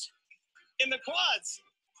glutes, in the quads,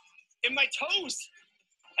 in my toes,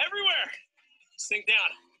 everywhere. Sink down.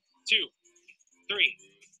 2, 3.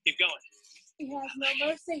 Keep going. He has no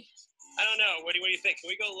mercy. I don't know. What do you think? Can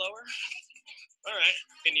we go lower? All right.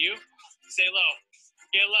 Can you? Stay low.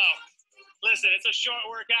 Get low. Listen, it's a short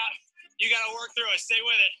workout. You got to work through it. Stay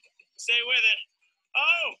with it. Stay with it.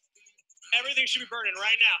 Oh, everything should be burning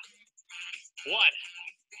right now. 1,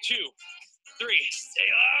 2, 3. Stay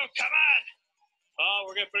low. Come on. Oh,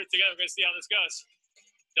 we're going to put it together. We're going to see how this goes.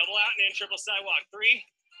 Double out and in, triple sidewalk. 3,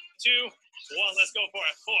 2, 1. Let's go for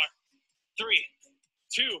it. 4, 3,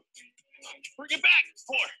 2. Bring it back.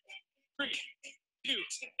 4, 3, 2.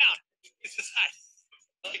 Sit down. It's the side.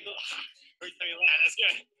 Every time you land. That's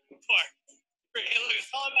good. 4, 3. Hey, look,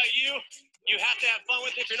 it's all about you. You have to have fun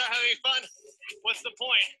with it. If you're not having fun, what's the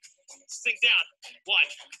point? Sink down. 1,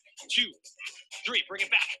 2, 3. Bring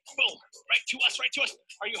it back. Boom. Right to us. Right to us.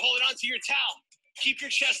 Are you holding on to your towel? Keep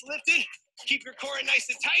your chest lifted. Keep your core nice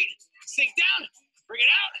and tight. Sink down. Bring it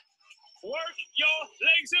out. Work your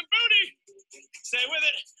legs and booty. Stay with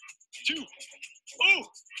it. 2. Ooh.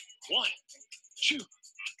 1, 2,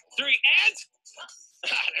 3. And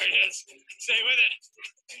there it is. Stay with it.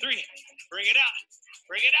 3. Bring it out.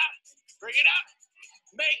 Bring it out. Bring it out.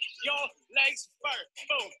 Make your legs burn.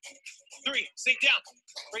 Boom. 3. Sink down.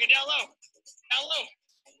 Bring it down low. Down low.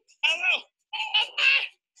 Down low.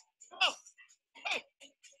 Oh. Oh.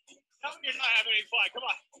 Tell me you're not having any fun. Come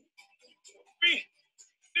on. 3,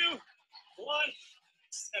 2, 1.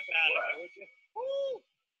 Step out of it, would you? Woo.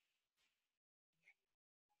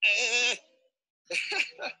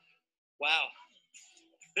 Wow.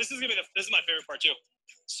 This is my favorite part too.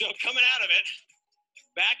 So coming out of it,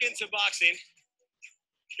 back into boxing,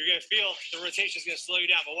 you're gonna feel the rotation is gonna slow you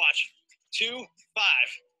down. But watch. 2, 5.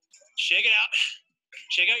 Shake it out.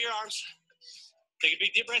 Shake out your arms. Take a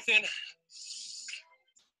big deep breath in.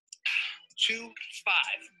 2, 5.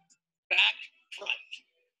 Back, front.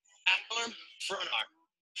 Back arm, front arm.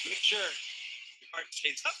 Make sure your heart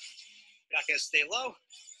stays up. You're not gonna stay low.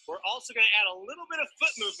 We're also gonna add a little bit of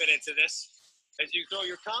foot movement into this. As you throw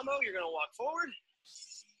your combo, you're gonna walk forward.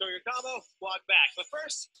 Throw your combo, walk back. But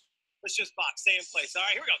first, let's just box. Stay in place. All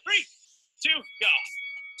right, here we go. 3, 2, go.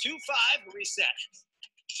 2, 5, reset.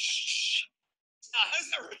 Now, how's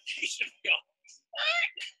that rotation feel?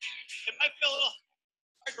 It might feel a little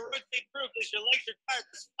hard to rotate through because your legs are tired.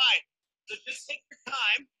 That's fine. So just take your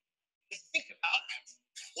time and think about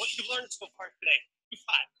what you've learned so far today. 2,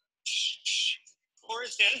 5. Core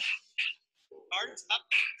is in. Guard is up.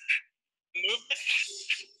 Movement.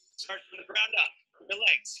 Start from the ground up. Your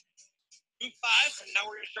legs. 2, 5. And now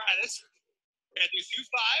we're going to try this. We're going to do 2,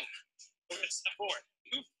 5. We're going to step forward.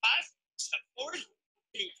 2, 5. Step forward.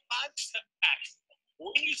 2, 5. Step back.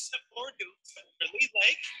 When you step forward, you step with your lead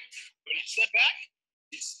leg. When you step back,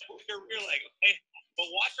 you step with your rear leg, okay? But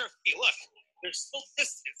watch our feet. Look, there's still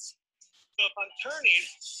distance. So if I'm turning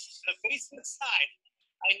the face to the side,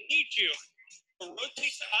 I need you to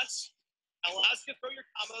rotate to us. Allow us to throw your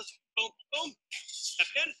combos. Boom, boom. Step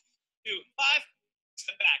in. 2, 5.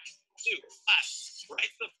 Step back. 2, 5. Right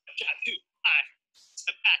to the front shot. 2, 5.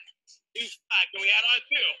 Step back. 2, 5. Can we add on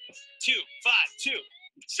 2? 2, 5, 2.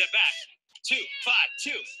 Step back. 2,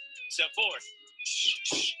 5, 2. Step forward.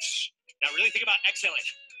 Now really think about exhaling.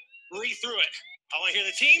 Breathe through it. I want to hear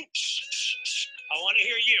the team. I want to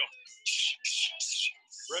hear you.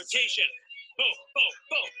 Rotation. Boom, boom,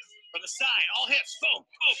 boom. From the side. All hips. Boom,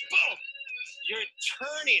 boom, boom. You're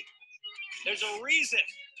turning. There's a reason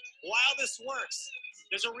why this works.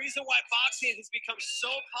 There's a reason why boxing has become so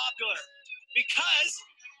popular. Because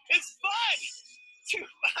it's fun. 2,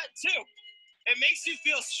 5, 2. It makes you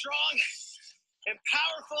feel strong and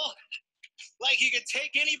powerful, like you can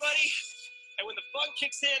take anybody. And when the fun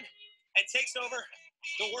kicks in and takes over,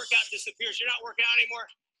 the workout disappears. You're not working out anymore.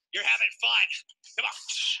 You're having fun. Come on.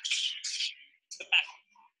 Step back.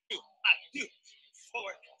 2, 5, 2.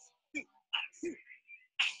 Forward. 2, 5, 2.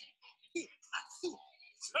 2, 5,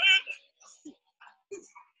 2.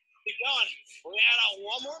 Keep going. We're gonna add on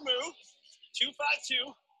one more move. 2, 5,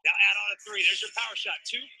 2. Now add on a 3. There's your power shot.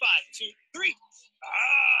 2, 5, 2, 3.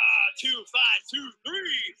 2, 5, 2,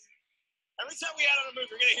 3. Every time we add on a move,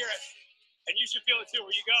 you're gonna hear it. And you should feel it too,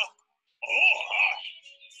 where you go, oh,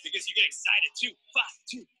 because you get excited. 2,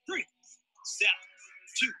 5, 2, 3. Step.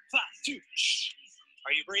 2, 5, 2.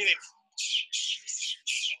 Are you breathing?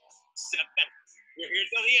 Step in. You're here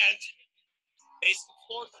till the end. Basic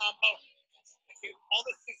floor combo. All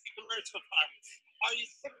the things you can learn so far. Are you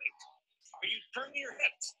sitting? Are you turning your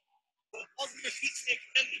hips? All of your feet stay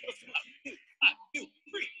extended. Come up. 2, 5, 2,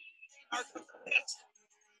 3. Arc the hips.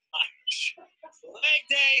 Leg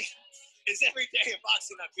day is every day in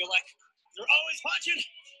boxing, I feel like. You're always punching,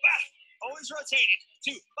 always rotating.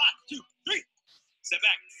 2, 5, 2, 3. Step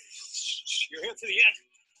back. You're here to the end.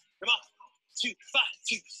 Come on. 2, 5,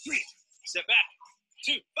 2, 3. Step back.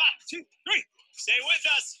 2, 5, 2, 3. Stay with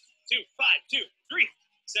us. 2, 5, 2, 3.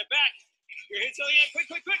 Step back. You're here till the end. Quick,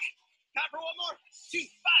 quick, quick. Time for one more. 2,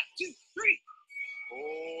 5, 2, 3.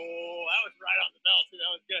 Oh, that was right on the bell, too.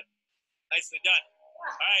 That was good. Nicely done. All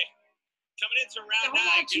right. Coming into round 9.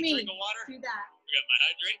 Watch Get a me drink of water. do that. I got my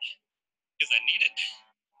hydrate because I need it.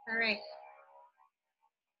 All right.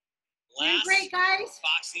 Last Doing great, guys.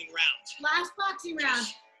 boxing round. Last boxing round.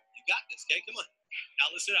 You got this, okay? Come on. Now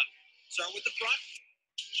listen up. Start with the front.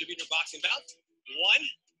 Should be in your boxing belt. 1,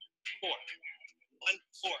 4. 1,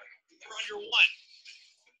 4. You're under 1.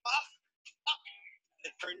 Up, up,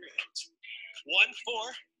 and turn your hips. 1, 4.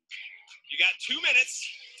 You got 2 minutes.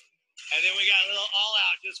 And then we got a little all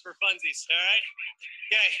out just for funsies, all right?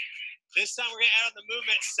 Okay, this time we're gonna add on the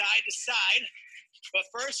movement side to side. But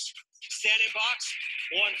first, stand in box,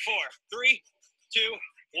 1, 4. 3, 2,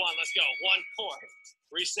 1, let's go. 1, 4,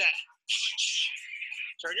 reset.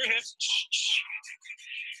 Turn your hips.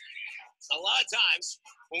 A lot of times,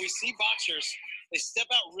 when we see boxers, they step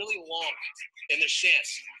out really long in their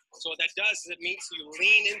stance. So what that does is it means you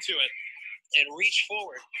lean into it and reach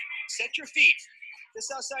forward. Set your feet.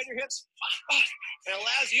 This outside your hips, and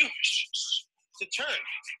allows you to turn.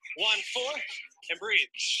 1, 4, and breathe.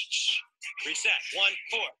 Reset. 1,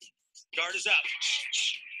 4. Guard is up.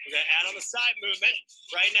 We're gonna add on the side movement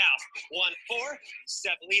right now. 1, 4.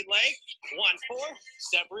 Step lead leg. 1, 4.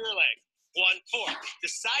 Step rear leg. 1, 4. The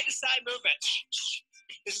side to side movement.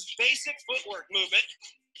 This is basic footwork movement,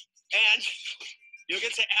 and you'll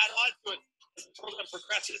get to add on to it as the program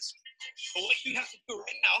progresses. But what you have to do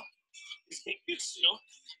right now is get used to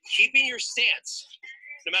keeping your stance.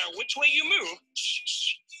 No matter which way you move,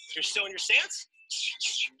 you're still in your stance,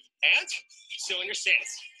 and still in your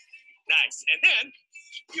stance. Nice. And then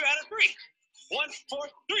you add a 3. 1, 4,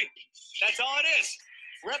 3. That's all it is.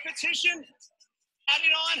 Repetition,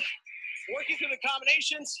 adding on, working through the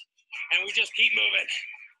combinations, and we just keep moving.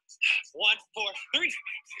 1, 4, 3.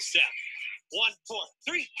 Step. 1, 4,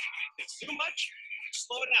 3. It's too much.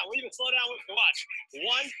 Slow down. We even slow down with the watch.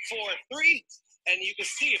 1, 4, 3. And you can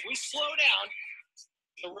see if we slow down,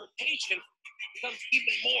 the rotation becomes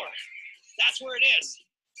even more. That's where it is.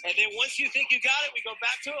 And then once you think you got it, we go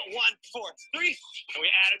back to it. 1, 4, 3. And we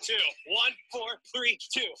add a 2. 1, 4, 3,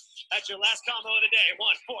 2. That's your last combo of the day.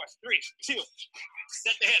 1, 4, 3, 2.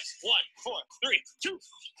 Set the hips. 1, 4, 3, 2.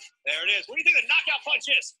 There it is. What do you think the knockout punch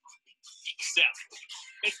is? Step.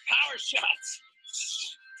 It's power shots.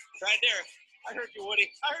 Right there. I heard you, Woody.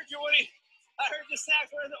 I heard you, Woody. I heard the snacks.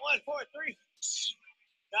 Where is it? 1, 4, 3.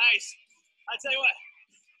 Nice. I tell you what,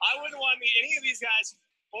 I wouldn't want to meet any of these guys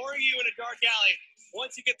or you in a dark alley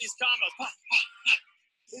once you get these combos.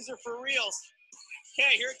 These are for reals.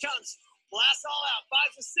 Okay, here it comes. Blast all out.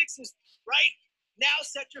 5s to 6s. Right now,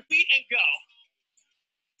 set your feet and go.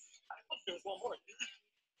 I hope there's one more.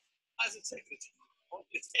 5s and 6s.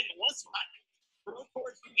 It's in one spot. Throw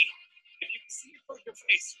towards me. If you can see it towards your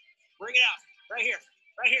face, bring it out. Right here.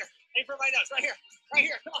 Right here. Aim for my nose. Right here. Right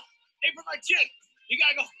here. Come on. Aim for my chin. You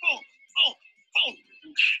gotta go boom, boom, boom.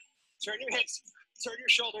 Turn your hips. Turn your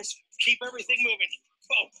shoulders. Keep everything moving.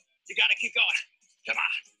 Boom. You gotta keep going. Come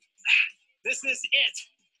on. This is it.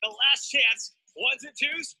 The last chance. 1s and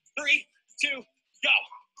 2s. 3, 2, go.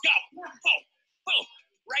 Go. Boom. Boom.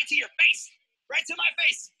 Right to your face. Right to my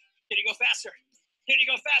face. Can you go faster? Can you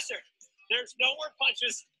go faster? There's no more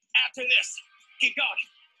punches after this. Keep going.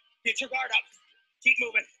 Get your guard up. Keep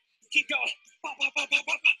moving. Keep going. Pop, pop, pop, pop,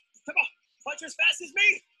 pop, pop. Come on. Punch as fast as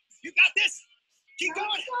me. You got this. Keep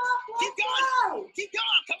going. Keep going. Keep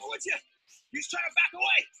going. I'm coming with you. He's trying to back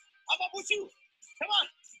away. I'm up with you. Come on.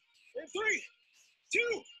 In 3,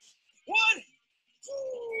 2, 1.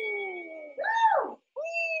 Woo!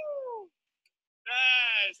 Woo!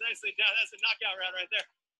 Nice. Nicely done. That's a knockout round right there.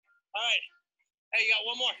 All right. Hey, you got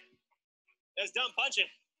one more. That's done punching.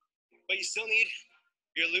 But you still need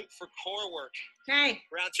your loop for core work. Okay.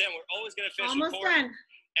 Round 10. We're always going to finish Almost with core. done.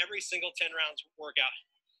 Every single 10 rounds workout.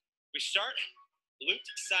 We start loop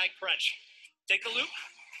side crunch. Take the loop,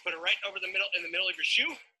 Put it right over the middle, in the middle of your shoe.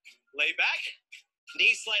 Lay back,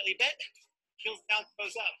 knees slightly bent, heels down,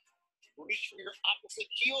 toes up. Reach for your opposite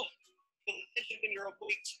heel, feel the tension in your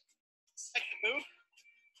obliques. Second move,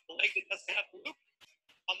 the leg that doesn't have the loop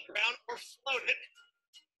on the ground or float it.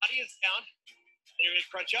 Body is down, and you're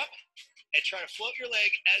gonna crunch up and try to float your leg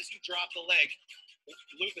as you drop the leg.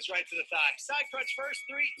 Loop is right to the thigh. Side crunch first,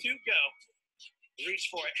 3, 2, go. Reach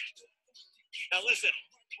for it. Now listen,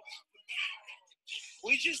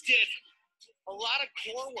 we just did a lot of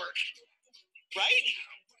core work, right?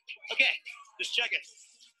 Okay, just check it.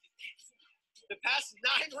 The past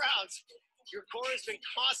 9 rounds, your core has been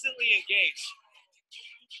constantly engaged.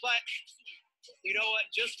 But you know what,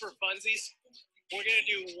 just for funsies, we're gonna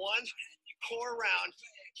do 1 core round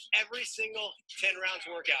every single 10 rounds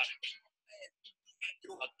workout.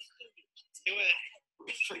 Stay with it,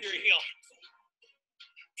 reach for your heel.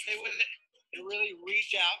 Stay with it and really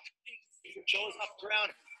reach out. Keep your shoulders off the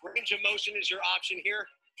ground. Range of motion is your option here.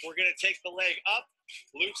 We're gonna take the leg up,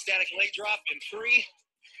 loop static leg drop in 3,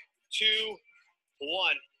 2,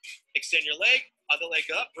 1. Extend your leg, other leg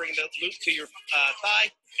up, bring the loop to your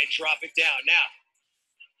thigh and drop it down. Now,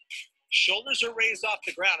 shoulders are raised off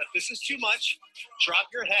the ground. If this is too much, drop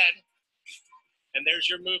your head and there's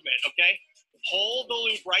your movement, okay? Hold the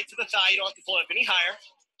loop right to the thigh. You don't have to pull it up any higher.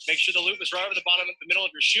 Make sure the loop is right over the bottom of the middle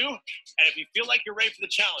of your shoe. And if you feel like you're ready for the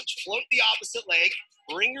challenge, float the opposite leg,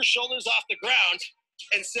 bring your shoulders off the ground,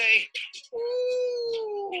 and say,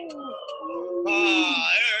 ooh.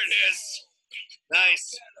 Ah, there it is.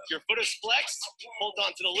 Nice. Your foot is flexed. Hold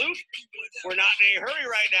on to the loop. We're not in a hurry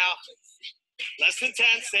right now. Less than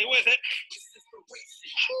 10. Stay with it.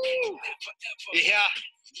 Woo. Yeah.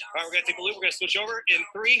 All right, we're going to take the loop. We're going to switch over in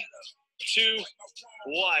 3, 2,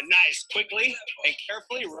 1. Nice. Quickly and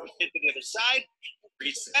carefully rotate to the other side.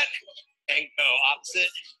 Reset and go.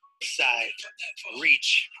 Opposite side.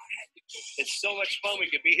 Reach. It's so much fun. We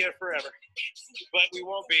could be here forever, but we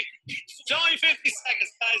won't be. It's only 50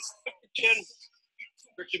 seconds, guys. Chin.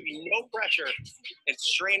 There should be no pressure and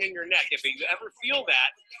strain in your neck. If you ever feel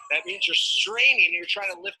that, that means you're straining and you're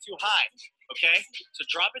trying to lift too high, okay? So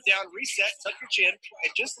drop it down, reset, tuck your chin,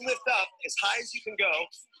 and just lift up as high as you can go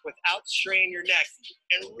without straining your neck.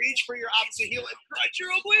 And reach for your opposite heel and crunch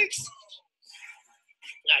your obliques.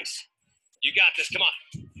 Nice. You got this. Come on.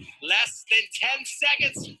 Less than 10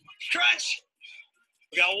 seconds. Crunch.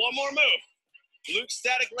 We got one more move. Loop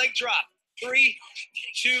static leg drop. 3,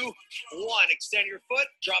 2, 1. Extend your foot,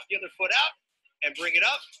 drop the other foot out, and bring it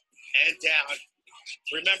up and down.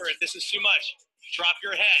 Remember, if this is too much, drop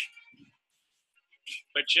your head.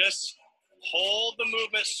 But just hold the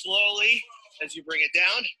movement slowly as you bring it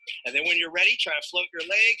down. And then when you're ready, try to float your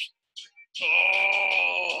leg.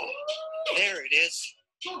 Oh, there it is.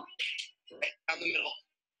 Right down the middle.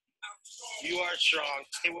 You are strong.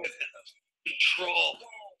 Stay with it. Control.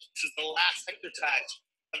 This is the last exercise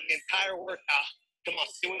of the entire workout. Come on,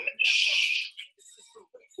 stay with it.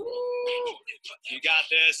 Woo. You got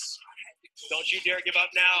this. Don't you dare give up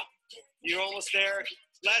now. You're almost there.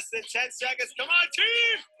 Less than 10 seconds. Come on,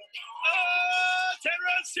 team. 10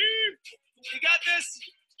 rounds, team. You got this.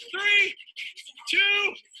 3, 2,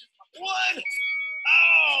 1.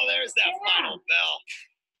 Oh, there's that final bell.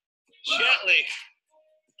 Gently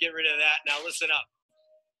get rid of that. Now listen up.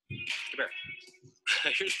 Come here.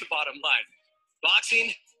 Here's the bottom line. Boxing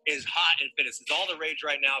is hot in fitness. It's all the rage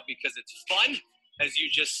right now because it's fun, as you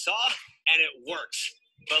just saw, and it works.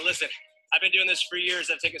 But listen, I've been doing this for years.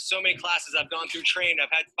 I've taken so many classes. I've gone through training. I've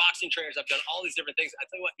had boxing trainers. I've done all these different things. I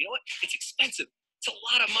tell you what? It's expensive. It's a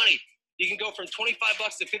lot of money. You can go from $25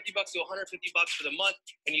 to $50 to $150 for the month,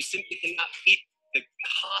 and you simply cannot beat the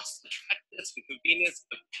cost, the effectiveness, the convenience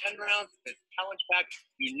of 10 rounds, the challenge pack.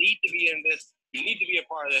 You need to be in this. You need to be a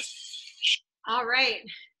part of this. All right.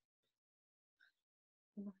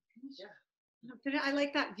 I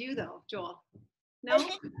like that view though, Joel. No? I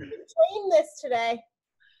think we can train this today.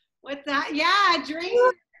 What's that? Yeah,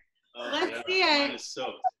 dream. Let's see it. Mine is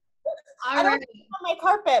soaked. All I don't right. think it's on my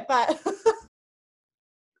carpet, but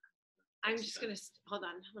I'm just gonna hold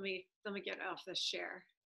on. Let me get off this share.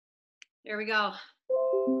 There we go.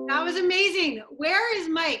 That was amazing. Where is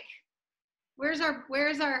Mike? Where's Karpenko?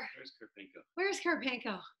 Where's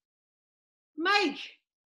Karpenko? Mike,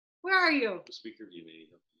 where are you? The speaker view maybe.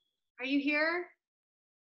 Are you here?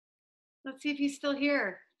 Let's see if he's still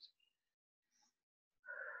here.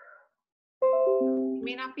 He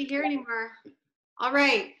may not be here anymore. All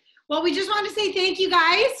right. Well, we just want to say thank you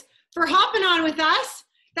guys for hopping on with us.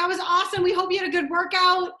 That was awesome. We hope you had a good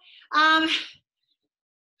workout.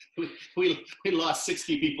 We lost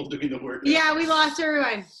 60 people doing the workout. Yeah, we lost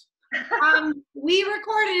everyone. We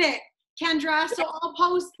recorded it. Kendra. So I'll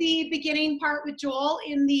post the beginning part with Joel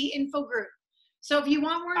in the info group. So if you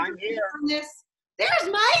want more I'm information here. on this,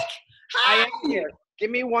 there's Mike. Hi. I am here.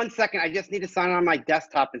 Give me 1 second. I just need to sign on my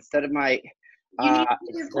desktop instead of my. You need to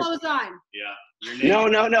put your clothes on. Yeah. You're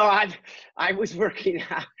naked. No. I was working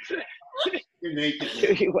out. You're naked.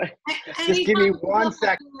 Just give me 1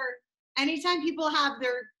 second. Anytime people have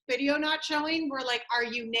their video not showing, we're like, are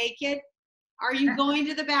you naked? Are you going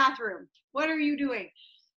to the bathroom? What are you doing?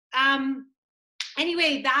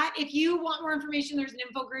 Anyway, that if you want more information, there's an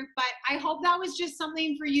info group, but I hope that was just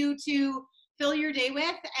something for you to fill your day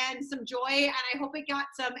with and some joy. And I hope it got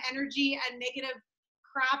some energy and negative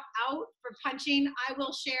crap out for punching. I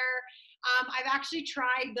will share. I've actually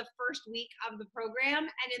tried the first week of the program,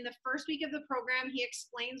 and in the first week of the program, he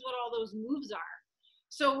explains what all those moves are.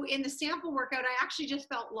 So in the sample workout, I actually just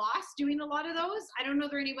felt lost doing a lot of those. I don't know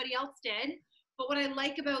if anybody else did, but what I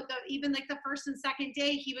like about even like the first and second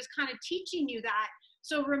day, he was kind of teaching you that.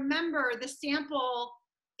 So remember, the sample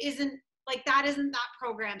isn't that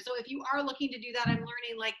program. So if you are looking to do that, I'm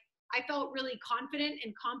learning, like, I felt really confident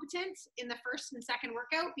and competent in the first and second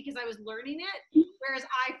workout because I was learning it, whereas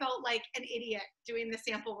I felt like an idiot doing the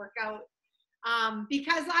sample workout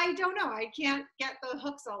because I don't know, I can't get the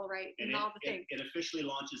hooks all right and all the things. It officially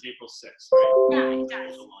launches April 6th, right? Yeah, it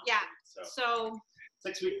does. Yeah. So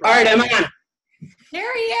 6 weeks. All right, I'm on.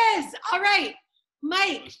 there he is. All right,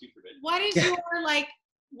 Mike. What is your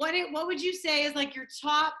what would you say is like your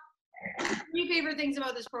top 3 favorite things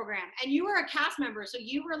about this program? And you were a cast member, so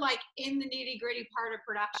you were like in the nitty-gritty part of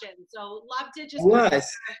production. So love to just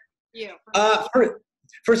you.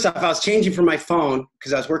 First off, I was changing from my phone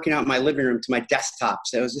because I was working out in my living room to my desktop.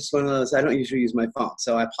 So it was just one of those, I don't usually use my phone.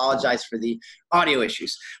 So I apologize for the audio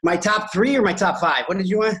issues. My top 3 or my top 5? What did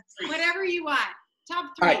you want? Whatever you want.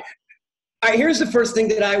 Top 3. All right, here's the first thing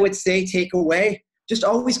that I would say, take away. Just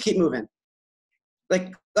always keep moving.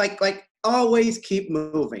 Like always keep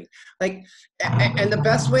moving. And the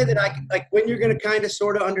best way that I when you're going to kind of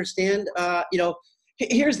sort of understand,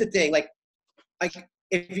 here's the thing, like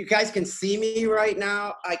if you guys can see me right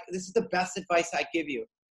now, this is the best advice I give you.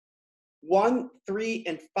 1, 3,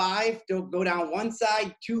 and 5 don't go down one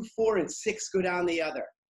side. 2, 4, and 6 go down the other.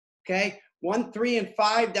 Okay, 1, 3, and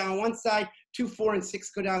 5 down one side. 2, 4, and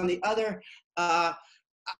 6 go down the other.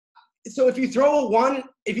 So if you throw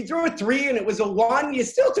a 3 and it was a 1, you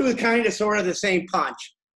still do kind of sort of the same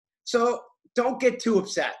punch. So don't get too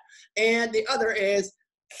upset. And the other is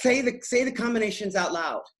say the combinations out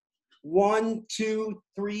loud. 1, 2,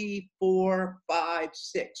 3, 4, 5,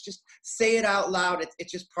 6. Just say it out loud.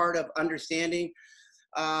 It's just part of understanding.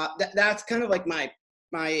 That's kind of like my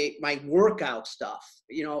workout stuff,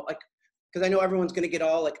 because I know everyone's going to get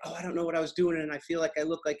all like, oh, I don't know what I was doing and I feel like I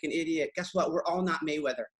look like an idiot. Guess what? We're all not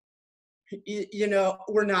Mayweather.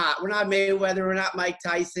 We're not Mayweather. We're not Mike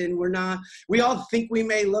Tyson. We all think we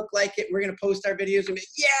may look like it. We're going to post our videos and be,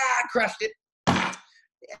 yeah, crushed it.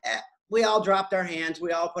 Yeah. We all dropped our hands.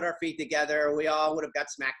 We all put our feet together. We all would have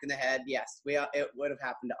got smacked in the head. Yes, it would have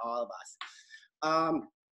happened to all of us.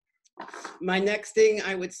 My next thing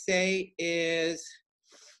I would say is,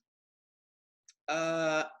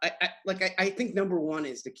 I think number 1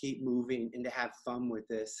 is to keep moving and to have fun with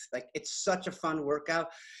this. Like, it's such a fun workout.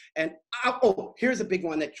 And here's a big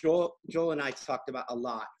one that Joel and I talked about a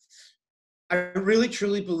lot. I really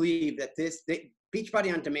truly believe that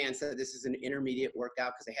Beachbody On Demand said this is an intermediate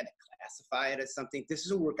workout because they had to classify it as something. This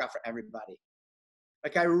is a workout for everybody.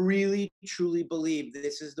 Like, I really truly believe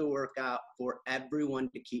this is the workout for everyone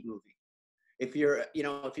to keep moving. If you're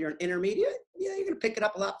an intermediate, yeah, you're going to pick it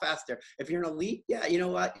up a lot faster. If you're an elite, yeah, you know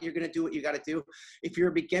what? You're going to do what you got to do. If you're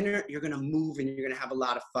a beginner, you're going to move and you're going to have a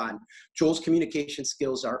lot of fun. Joel's communication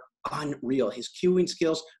skills are unreal. His cueing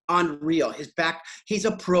skills, unreal. He's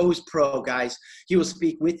a pro's pro, guys. He will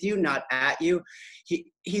speak with you, not at you.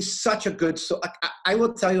 He's such a good, I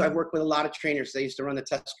will tell you, I've worked with a lot of trainers. They used to run the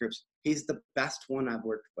test groups. He's the best one I've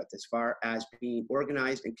worked with as far as being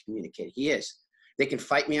organized and communicating. He is. They can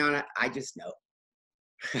fight me on it. I just know.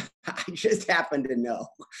 I just happen to know.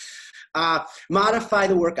 Modify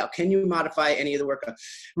the workout. Can you modify any of the workout?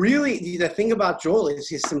 Really, the thing about Joel is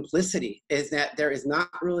his simplicity, is that there is not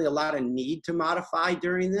really a lot of need to modify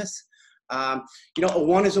during this. A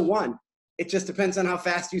 1 is a 1. It just depends on how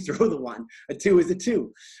fast you throw the 1. A 2 is a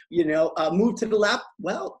 2. Move to the left.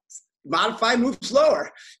 Well, modify, move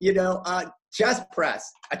slower. Chest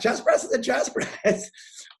press. A chest press is a chest press.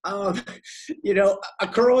 A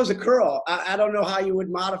curl is a curl. I don't know how you would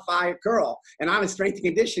modify a curl, and I'm a strength and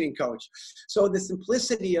conditioning coach. So the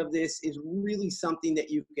simplicity of this is really something that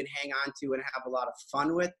you can hang on to and have a lot of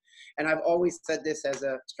fun with. And I've always said this as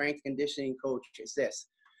a strength conditioning coach is this: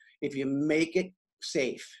 if you make it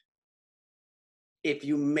safe, if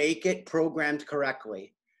you make it programmed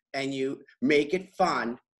correctly, and you make it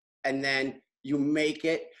fun, and then you make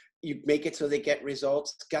it so they get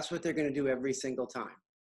results, guess what they're going to do every single time?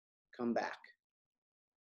 Come back.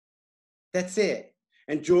 That's it.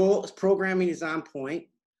 And Joel's programming is on point.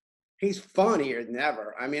 He's funnier than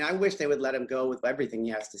ever. I mean, I wish they would let him go with everything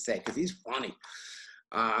he has to say, because he's funny.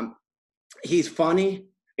 He's funny.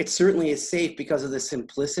 It certainly is safe because of the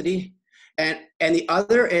simplicity. And the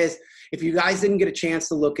other is, if you guys didn't get a chance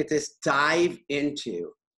to look at this, dive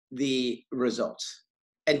into the results.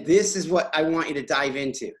 And this is what I want you to dive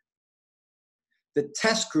into. The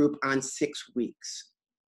test group on 6 weeks.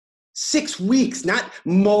 6 weeks, not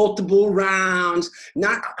multiple rounds,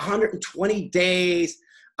 not 120 days.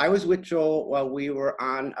 I was with Joel while we were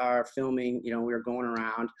on our filming, we were going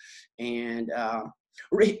around, and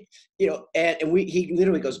he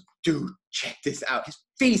literally goes, dude, check this out. His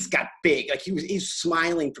face got big, like he's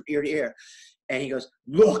smiling from ear to ear, and he goes,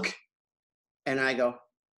 look, and I go,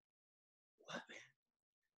 what,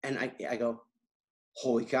 man? And I go,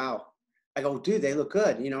 holy cow. I go, dude, they look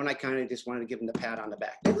good, and I kind of just wanted to give him the pat on the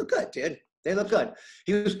back. They look good, dude. They look good.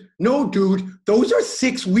 He goes, no, dude, those are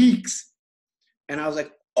 6 weeks. And I was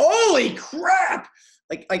like, holy crap.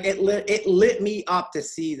 Like it lit me up to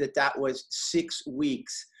see that was 6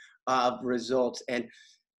 weeks of results. And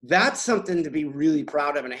that's something to be really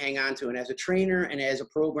proud of and to hang on to. And as a trainer and as a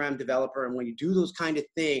program developer, and when you do those kind of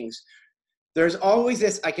things, there's always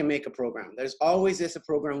this, I can make a program. There's always this, a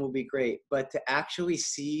program will be great. But to actually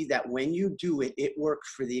see that when you do it, it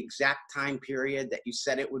works for the exact time period that you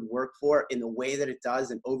said it would work for in the way that it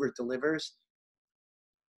does and over delivers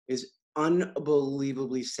is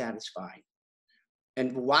unbelievably satisfying.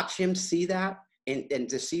 And watch him see that and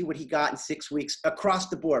to see what he got in 6 weeks across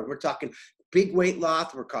the board. We're talking big weight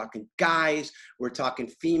loss, we're talking guys, we're talking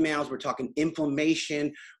females, we're talking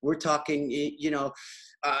inflammation, we're talking,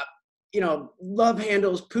 love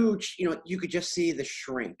handles, pooch, you could just see the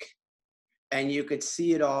shrink, and you could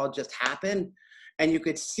see it all just happen. And you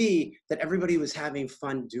could see that everybody was having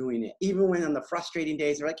fun doing it. Even when on the frustrating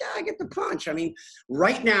days, they're like, yeah, I get the punch. I mean,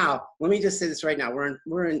 right now, let me just say this right now.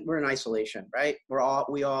 We're in isolation, right?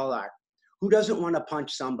 We all are. Who doesn't want to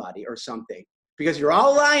punch somebody or something? Because you're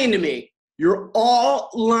all lying to me. You're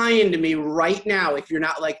all lying to me right now. If you're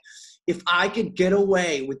not like, if I could get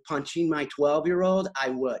away with punching my 12-year-old, I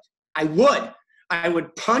would. I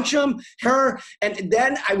would punch her, and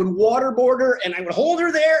then I would waterboard her, and I would hold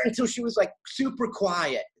her there until she was like super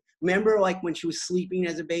quiet. Remember, like when she was sleeping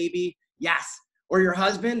as a baby? Yes. Or your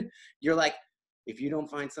husband, you're like, if you don't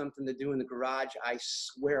find something to do in the garage, I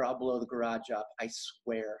swear I'll blow the garage up. I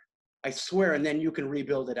swear. And then you can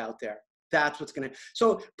rebuild it out there. That's what's going to.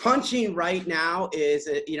 So punching right now is,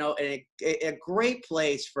 a great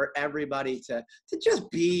place for everybody to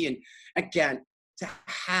just be, and again, to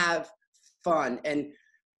have fun. And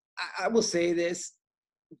I will say this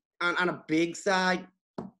on a big side,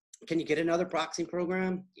 can you get another boxing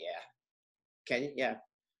program? Yeah. Can you? Yeah.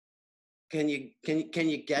 Can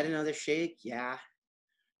you get another shake? Yeah.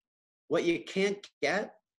 What you can't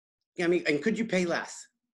get, I mean, and could you pay less?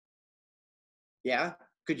 Yeah.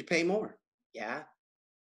 Could you pay more? Yeah.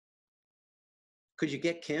 Could you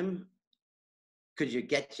get Kim? Could you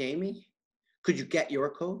get Jamie? Could you get your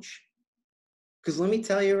coach? Because let me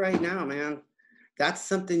tell you right now, man, that's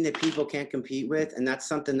something that people can't compete with. And that's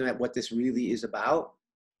something that what this really is about.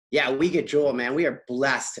 Yeah, we get Joel, man. We are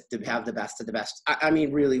blessed to have the best of the best. I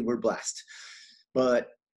mean, really, we're blessed. But,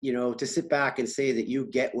 to sit back and say that you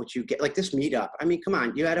get what you get, like this meetup. I mean, come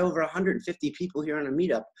on, you had over 150 people here on a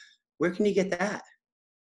meetup. Where can you get that?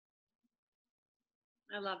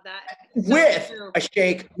 I love that. With a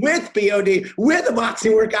shake, with BOD, with a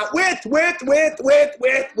boxing workout, with.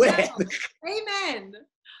 Amen.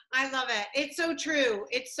 I love it. It's so true.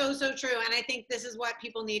 It's so true. And I think this is what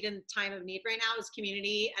people need in time of need right now is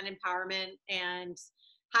community and empowerment and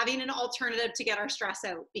having an alternative to get our stress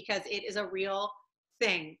out, because it is a real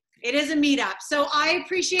thing. It is a meetup. So I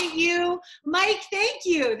appreciate you. Mike, thank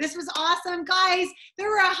you. This was awesome. Guys, there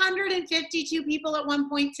were 152 people at one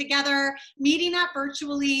point together, meeting up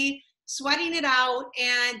virtually, sweating it out.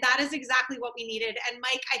 And that is exactly what we needed. And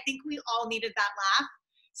Mike, I think we all needed that laugh.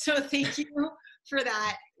 So thank you for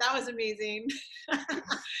that. That was amazing.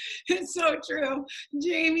 It's so true.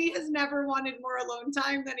 Jamie has never wanted more alone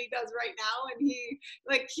time than he does right now. And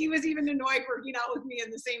he was even annoyed working out with me in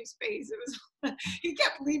the same space. It was, he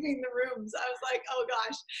kept leaving the rooms. I was like, oh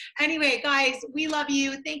gosh. Anyway, guys, we love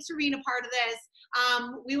you. Thanks for being a part of this.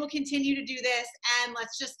 We will continue to do this, and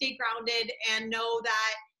let's just stay grounded and know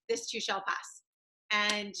that this too shall pass.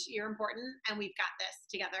 and you're important, and we've got this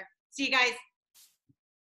together. See you guys.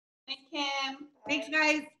 Thank Kim. Thanks,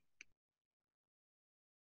 guys.